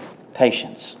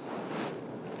 Patience.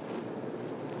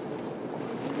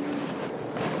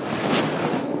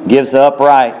 Gives the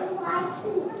upright.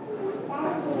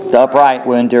 The upright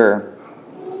will endure.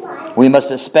 We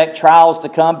must expect trials to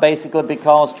come, basically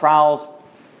because trials,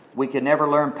 we can never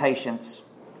learn patience.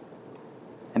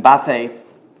 And by faith,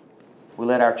 we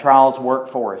let our trials work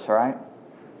for us, right?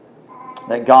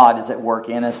 That God is at work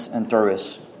in us and through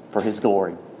us for His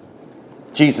glory.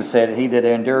 Jesus said, "He that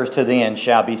endures to the end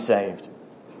shall be saved."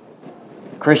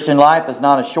 The Christian life is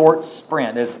not a short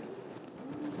sprint.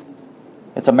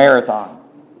 It's a marathon.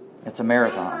 It's a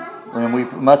marathon. And we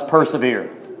must persevere.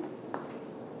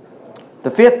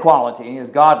 The fifth quality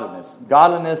is godliness.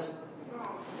 Godliness,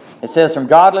 it says from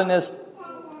godliness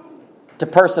to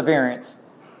perseverance.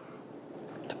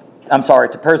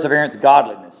 To perseverance,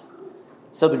 godliness.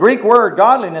 So the Greek word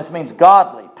godliness means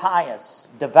godly, pious,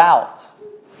 devout.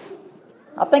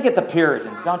 I think of the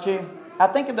Puritans, don't you? I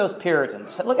think of those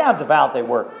Puritans. Look how devout they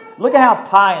were. Look at how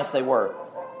pious they were.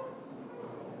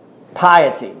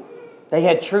 Piety. They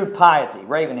had true piety.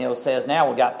 Ravenhill says now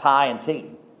we got pie and tea.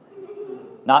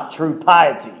 Not true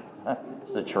piety.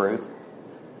 It's the truth.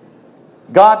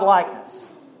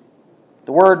 Godlikeness.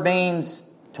 The word means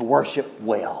to worship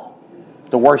well.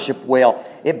 To worship well.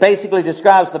 It basically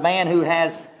describes the man who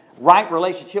has right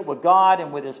relationship with God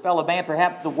and with his fellow man.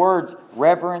 Perhaps the words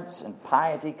reverence and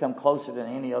piety come closer than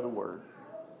any other word.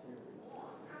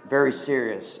 Very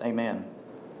serious. Amen.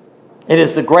 It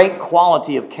is the great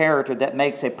quality of character that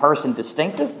makes a person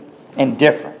distinctive and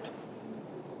different,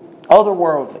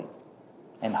 otherworldly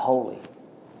and holy.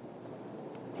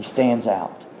 He stands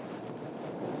out.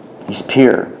 He's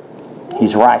pure.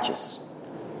 He's righteous.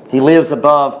 He lives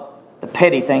above the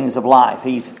petty things of life.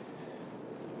 He's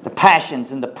the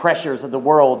passions and the pressures of the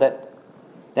world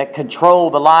that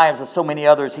control the lives of so many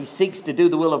others. He seeks to do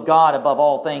the will of God above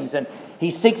all things, and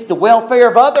he seeks the welfare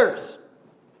of others.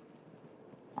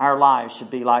 Our lives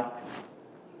should be like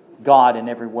God in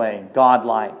every way,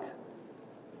 God-like.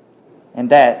 And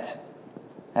that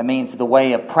means the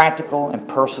way of practical and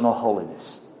personal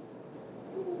holiness.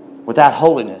 Without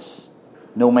holiness,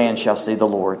 no man shall see the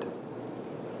Lord.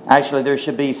 Actually, there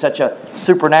should be such a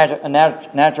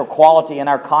supernatural quality in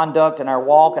our conduct, in our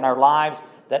walk, in our lives,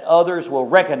 that others will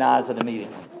recognize it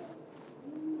immediately.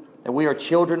 That we are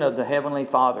children of the Heavenly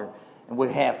Father, and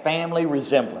we have family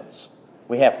resemblance.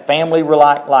 We have family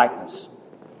likeness.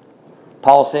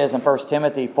 Paul says in 1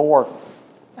 Timothy 4,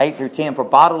 8 through 10, for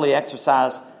bodily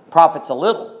exercise profits a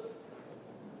little,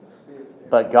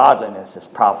 but godliness is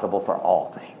profitable for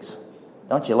all things.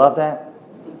 Don't you love that?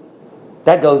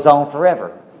 That goes on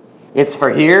forever. It's for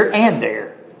here and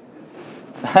there.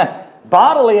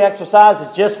 Bodily exercise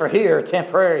is just for here,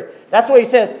 temporary. That's what he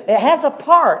says. It has a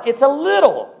part. It's a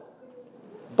little.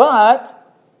 But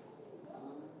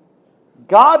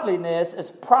godliness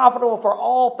is profitable for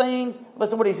all things.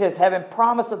 Listen to what he says. Having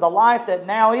promise of the life that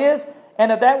now is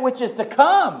and of that which is to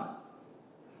come.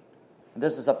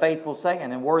 This is a faithful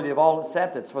saying and worthy of all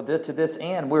acceptance. For to this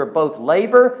end we are both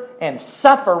labor and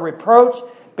suffer reproach,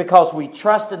 because we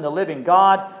trust in the living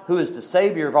God, who is the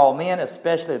Savior of all men,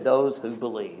 especially of those who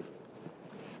believe.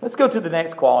 Let's go to the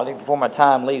next quality before my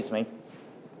time leaves me.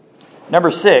 Number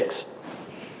 6,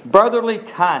 brotherly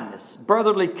kindness.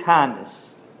 Brotherly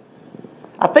kindness.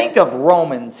 I think of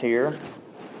Romans here,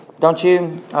 don't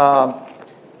you? I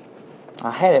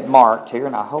had it marked here,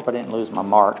 and I hope I didn't lose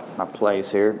my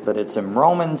place here, but it's in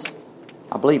Romans,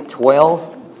 I believe,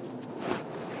 12.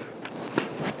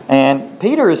 And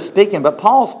Peter is speaking, but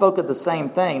Paul spoke of the same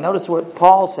thing. Notice what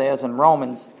Paul says in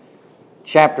Romans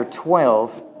chapter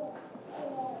 12.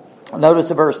 Notice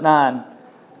in verse 9.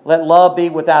 Let love be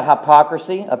without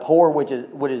hypocrisy. Abhor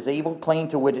what is evil. Cling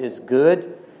to what is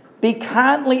good. Be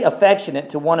kindly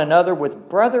affectionate to one another with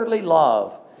brotherly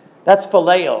love. That's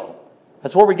phileo.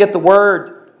 That's where we get the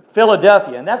word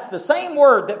Philadelphia. And that's the same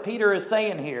word that Peter is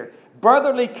saying here.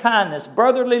 Brotherly kindness,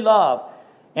 brotherly love.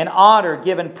 And honor,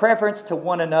 given preference to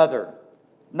one another,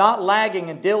 not lagging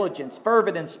in diligence,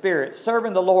 fervent in spirit,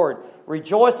 serving the Lord,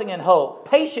 rejoicing in hope,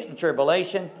 patient in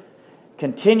tribulation,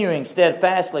 continuing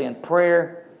steadfastly in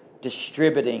prayer,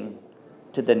 distributing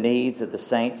to the needs of the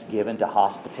saints, given to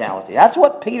hospitality. That's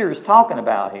what Peter is talking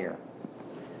about here.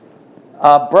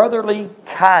 Brotherly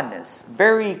kindness,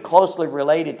 very closely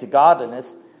related to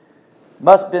godliness,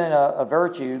 must have been a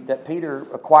virtue that Peter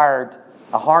acquired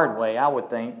a hard way, I would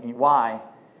think. Why?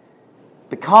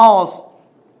 Because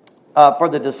for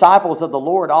the disciples of the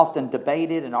Lord often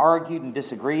debated and argued and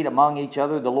disagreed among each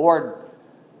other. The Lord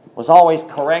was always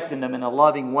correcting them in a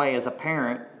loving way as a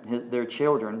parent, their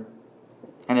children,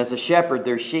 and as a shepherd,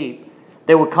 their sheep.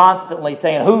 They were constantly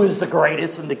saying, who is the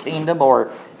greatest in the kingdom?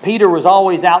 Or Peter was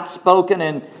always outspoken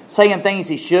and saying things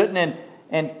he shouldn't.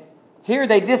 And here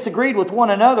they disagreed with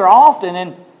one another often.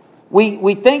 And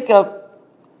we think of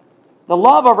the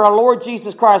love of our Lord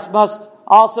Jesus Christ must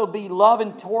also be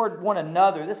loving toward one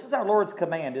another. This is our Lord's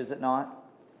command, is it not?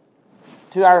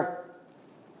 To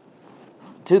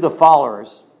the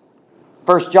followers.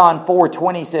 1 John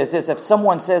 4:20 says this, if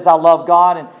someone says, I love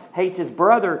God and hates his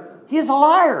brother, he is a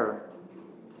liar.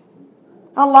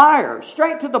 A liar.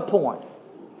 Straight to the point.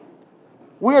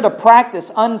 We are to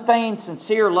practice unfeigned,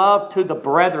 sincere love to the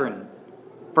brethren.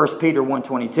 1 Peter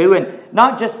 1:22, and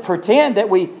not just pretend that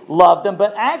we love them,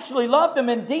 but actually love them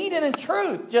in deed and in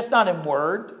truth, just not in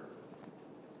word.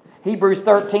 Hebrews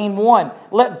 13:1,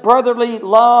 let brotherly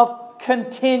love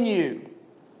continue.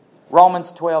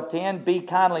 Romans 12:10, be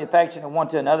kindly affectionate one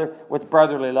to another with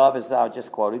brotherly love, as I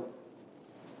just quoted.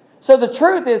 So the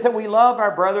truth is that we love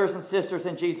our brothers and sisters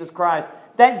in Jesus Christ.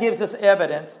 That gives us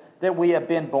evidence that we have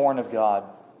been born of God.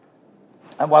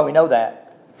 And why we know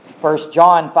that? 1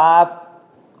 John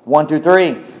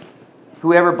 5:1-3.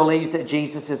 Whoever believes that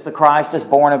Jesus is the Christ is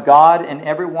born of God, and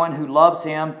everyone who loves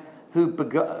him, who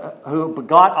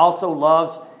begot also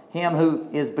loves him who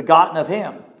is begotten of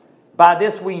him. By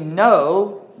this we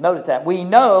know, notice that, we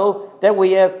know that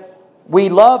we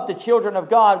love the children of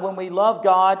God when we love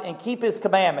God and keep his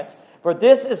commandments. For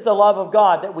this is the love of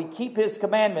God, that we keep his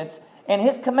commandments, and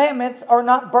his commandments are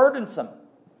not burdensome.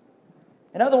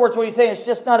 In other words, what he's saying is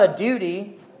just not a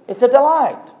duty, it's a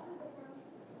delight.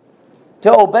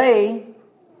 To obey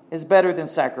is better than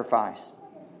sacrifice.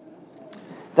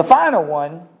 The final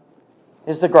one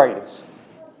is the greatest.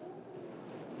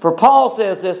 For Paul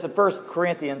says this in 1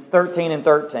 Corinthians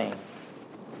 13:13.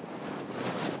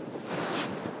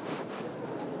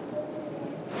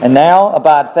 And now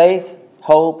abide faith,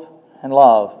 hope, and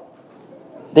love.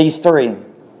 These three.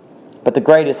 But the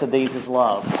greatest of these is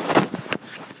love.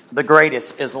 The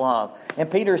greatest is love. And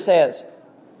Peter says,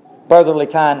 brotherly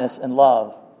kindness and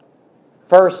love.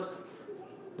 First,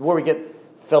 where we get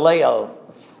phileo,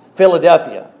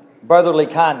 Philadelphia, brotherly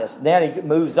kindness. Then he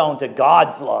moves on to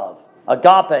God's love,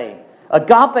 agape,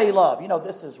 Agape love. You know,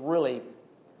 this is really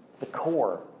the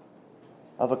core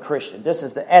of a Christian. This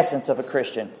is the essence of a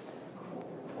Christian.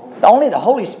 Only the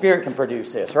Holy Spirit can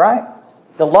produce this, right?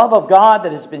 The love of God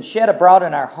that has been shed abroad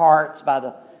in our hearts by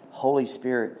the Holy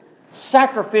Spirit.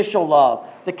 Sacrificial love.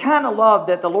 The kind of love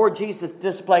that the Lord Jesus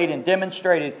displayed and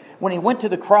demonstrated when He went to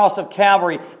the cross of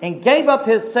Calvary and gave up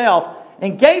Himself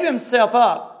and gave Himself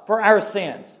up for our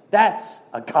sins. That's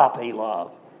agape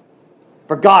love.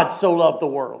 For God so loved the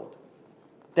world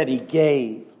that He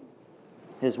gave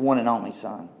His one and only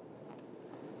Son.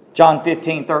 John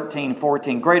 15, 13,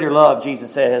 14. Greater love,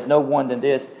 Jesus said, has no one than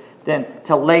this, than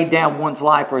to lay down one's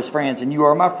life for his friends. And you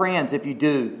are my friends if you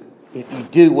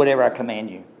do whatever I command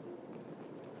you.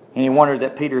 Any wonder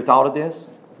that Peter thought of this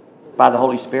by the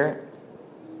Holy Spirit?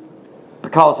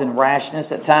 Because in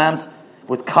rashness at times,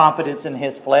 with confidence in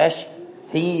his flesh,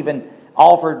 he even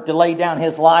offered to lay down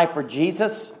his life for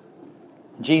Jesus.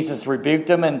 Jesus rebuked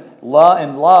him in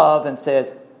love and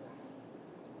says,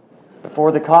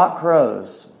 before the cock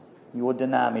crows, you will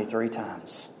deny me 3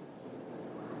 times.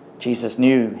 Jesus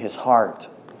knew his heart.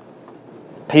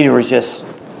 Peter was just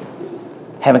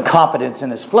having confidence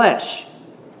in his flesh.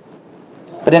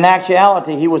 But in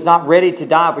actuality, he was not ready to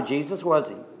die for Jesus, was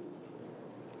he?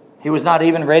 He was not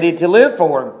even ready to live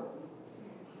for him.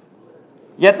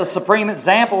 Yet the supreme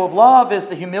example of love is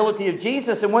the humility of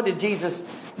Jesus. And what did Jesus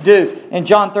do? In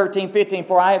John 13, 15,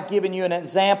 for I have given you an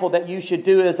example that you should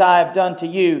do as I have done to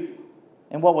you.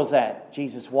 And what was that?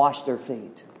 Jesus washed their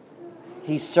feet.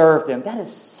 He served them. That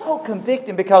is so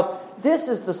convicting because this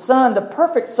is the Son, the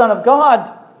perfect Son of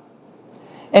God.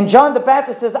 And John the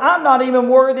Baptist says, I'm not even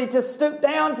worthy to stoop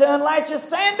down to unlatch his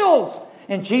sandals.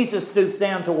 And Jesus stoops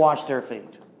down to wash their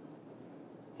feet.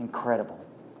 Incredible.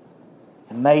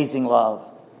 Amazing love.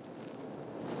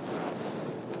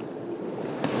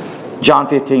 John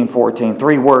 15, 14.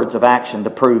 3 words of action to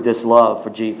prove this love for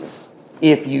Jesus.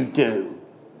 If you do.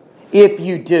 If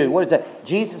you do. What is that?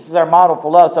 Jesus is our model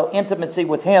for love. So intimacy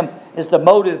with Him is the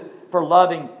motive for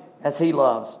loving as He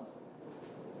loves.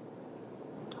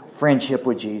 Friendship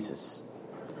with Jesus.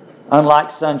 Unlike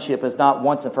sonship, is not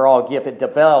once and for all gift. It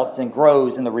develops and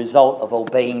grows in the result of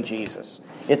obeying Jesus.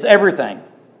 It's everything.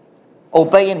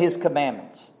 Obeying His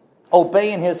commandments.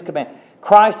 Obeying His commandments.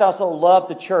 Christ also loved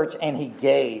the church and He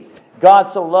gave. God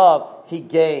so loved, He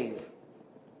gave.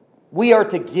 We are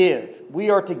to give.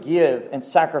 We are to give and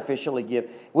sacrificially give.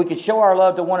 We can show our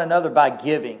love to one another by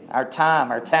giving our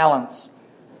time, our talents,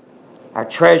 our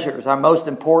treasures, our most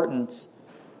important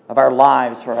of our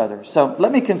lives for others. So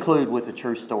let me conclude with a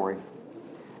true story.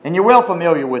 And you're well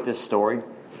familiar with this story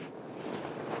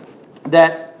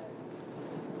that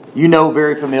you know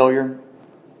very familiar.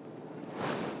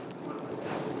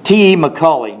 T.E.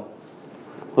 Macaulay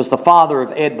was the father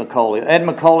of Ed Macaulay. Ed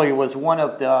Macaulay was one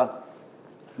of the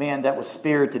men that was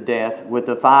speared to death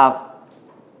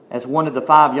as one of the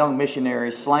 5 young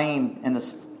missionaries slain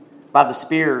by the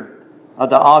spear of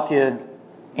the Auca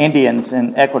Indians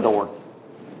in Ecuador.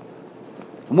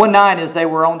 One night as they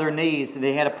were on their knees,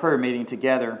 they had a prayer meeting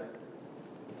together.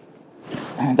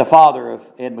 The father of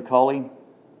Ed Macaulay,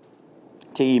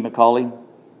 T.E. Macaulay,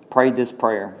 prayed this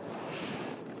prayer.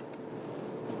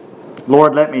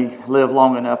 Lord, let me live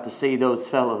long enough to see those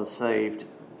fellows saved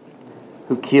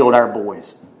who killed our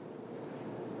boys,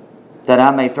 that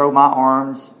I may throw my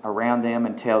arms around them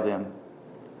and tell them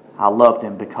I love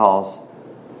them because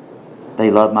they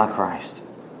love my Christ.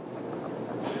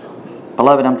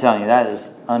 Beloved, I'm telling you, that is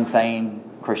unfeigned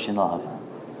Christian love.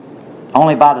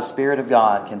 Only by the Spirit of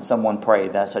God can someone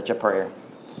pray such a prayer.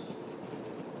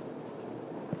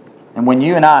 And when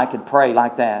you and I could pray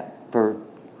like that for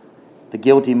the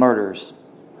guilty murderers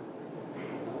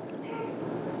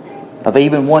of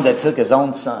even one that took his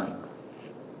own son,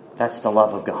 that's the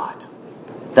love of God.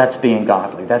 That's being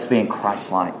godly. That's being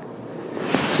Christ-like.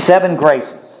 7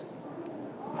 graces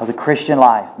of the Christian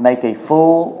life make a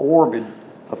full orbit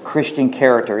of Christian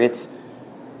character. It's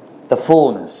the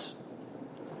fullness.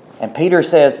 And Peter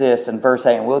says this in verse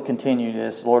 8, and we'll continue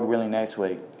this, Lord willing, next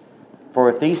week. For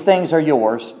if these things are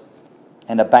yours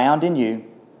and abound in you,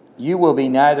 you will be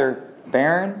neither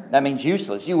barren, that means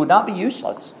useless. You will not be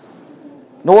useless,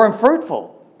 nor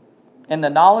unfruitful in the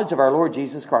knowledge of our Lord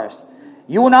Jesus Christ.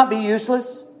 You will not be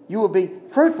useless. You will be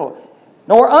fruitful,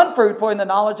 nor unfruitful in the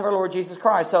knowledge of our Lord Jesus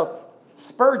Christ. So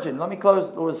Spurgeon, let me close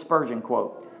with a Spurgeon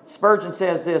quote. Spurgeon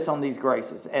says this on these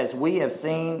graces. As we have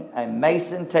seen a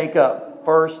mason take up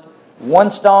first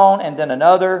one stone and then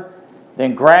another,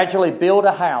 then gradually build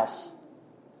a house,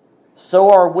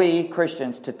 so are we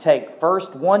Christians to take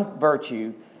first one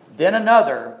virtue, then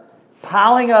another,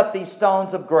 piling up these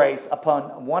stones of grace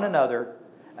upon one another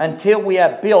until we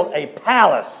have built a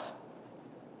palace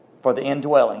for the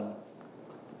indwelling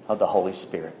of the Holy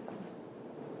Spirit.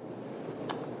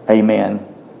 Amen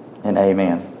and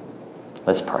amen.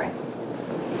 Let's pray.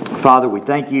 Father, we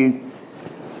thank you,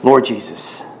 Lord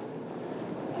Jesus.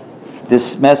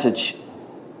 This message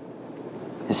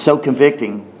is so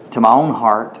convicting to my own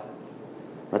heart.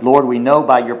 But Lord, we know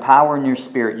by your power and your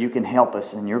Spirit you can help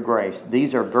us in your grace.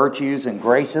 These are virtues and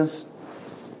graces.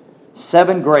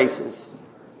 7 graces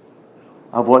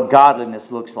of what godliness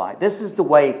looks like. This is the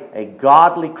way a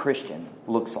godly Christian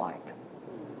looks like.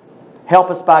 Help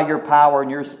us by your power and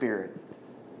your Spirit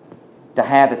to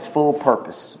have its full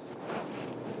purpose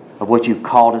of what you've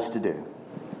called us to do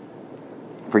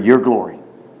for your glory,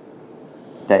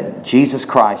 that Jesus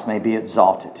Christ may be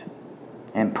exalted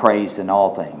and praised in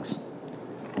all things.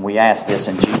 And we ask this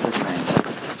in Jesus'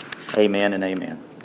 name. Amen and amen.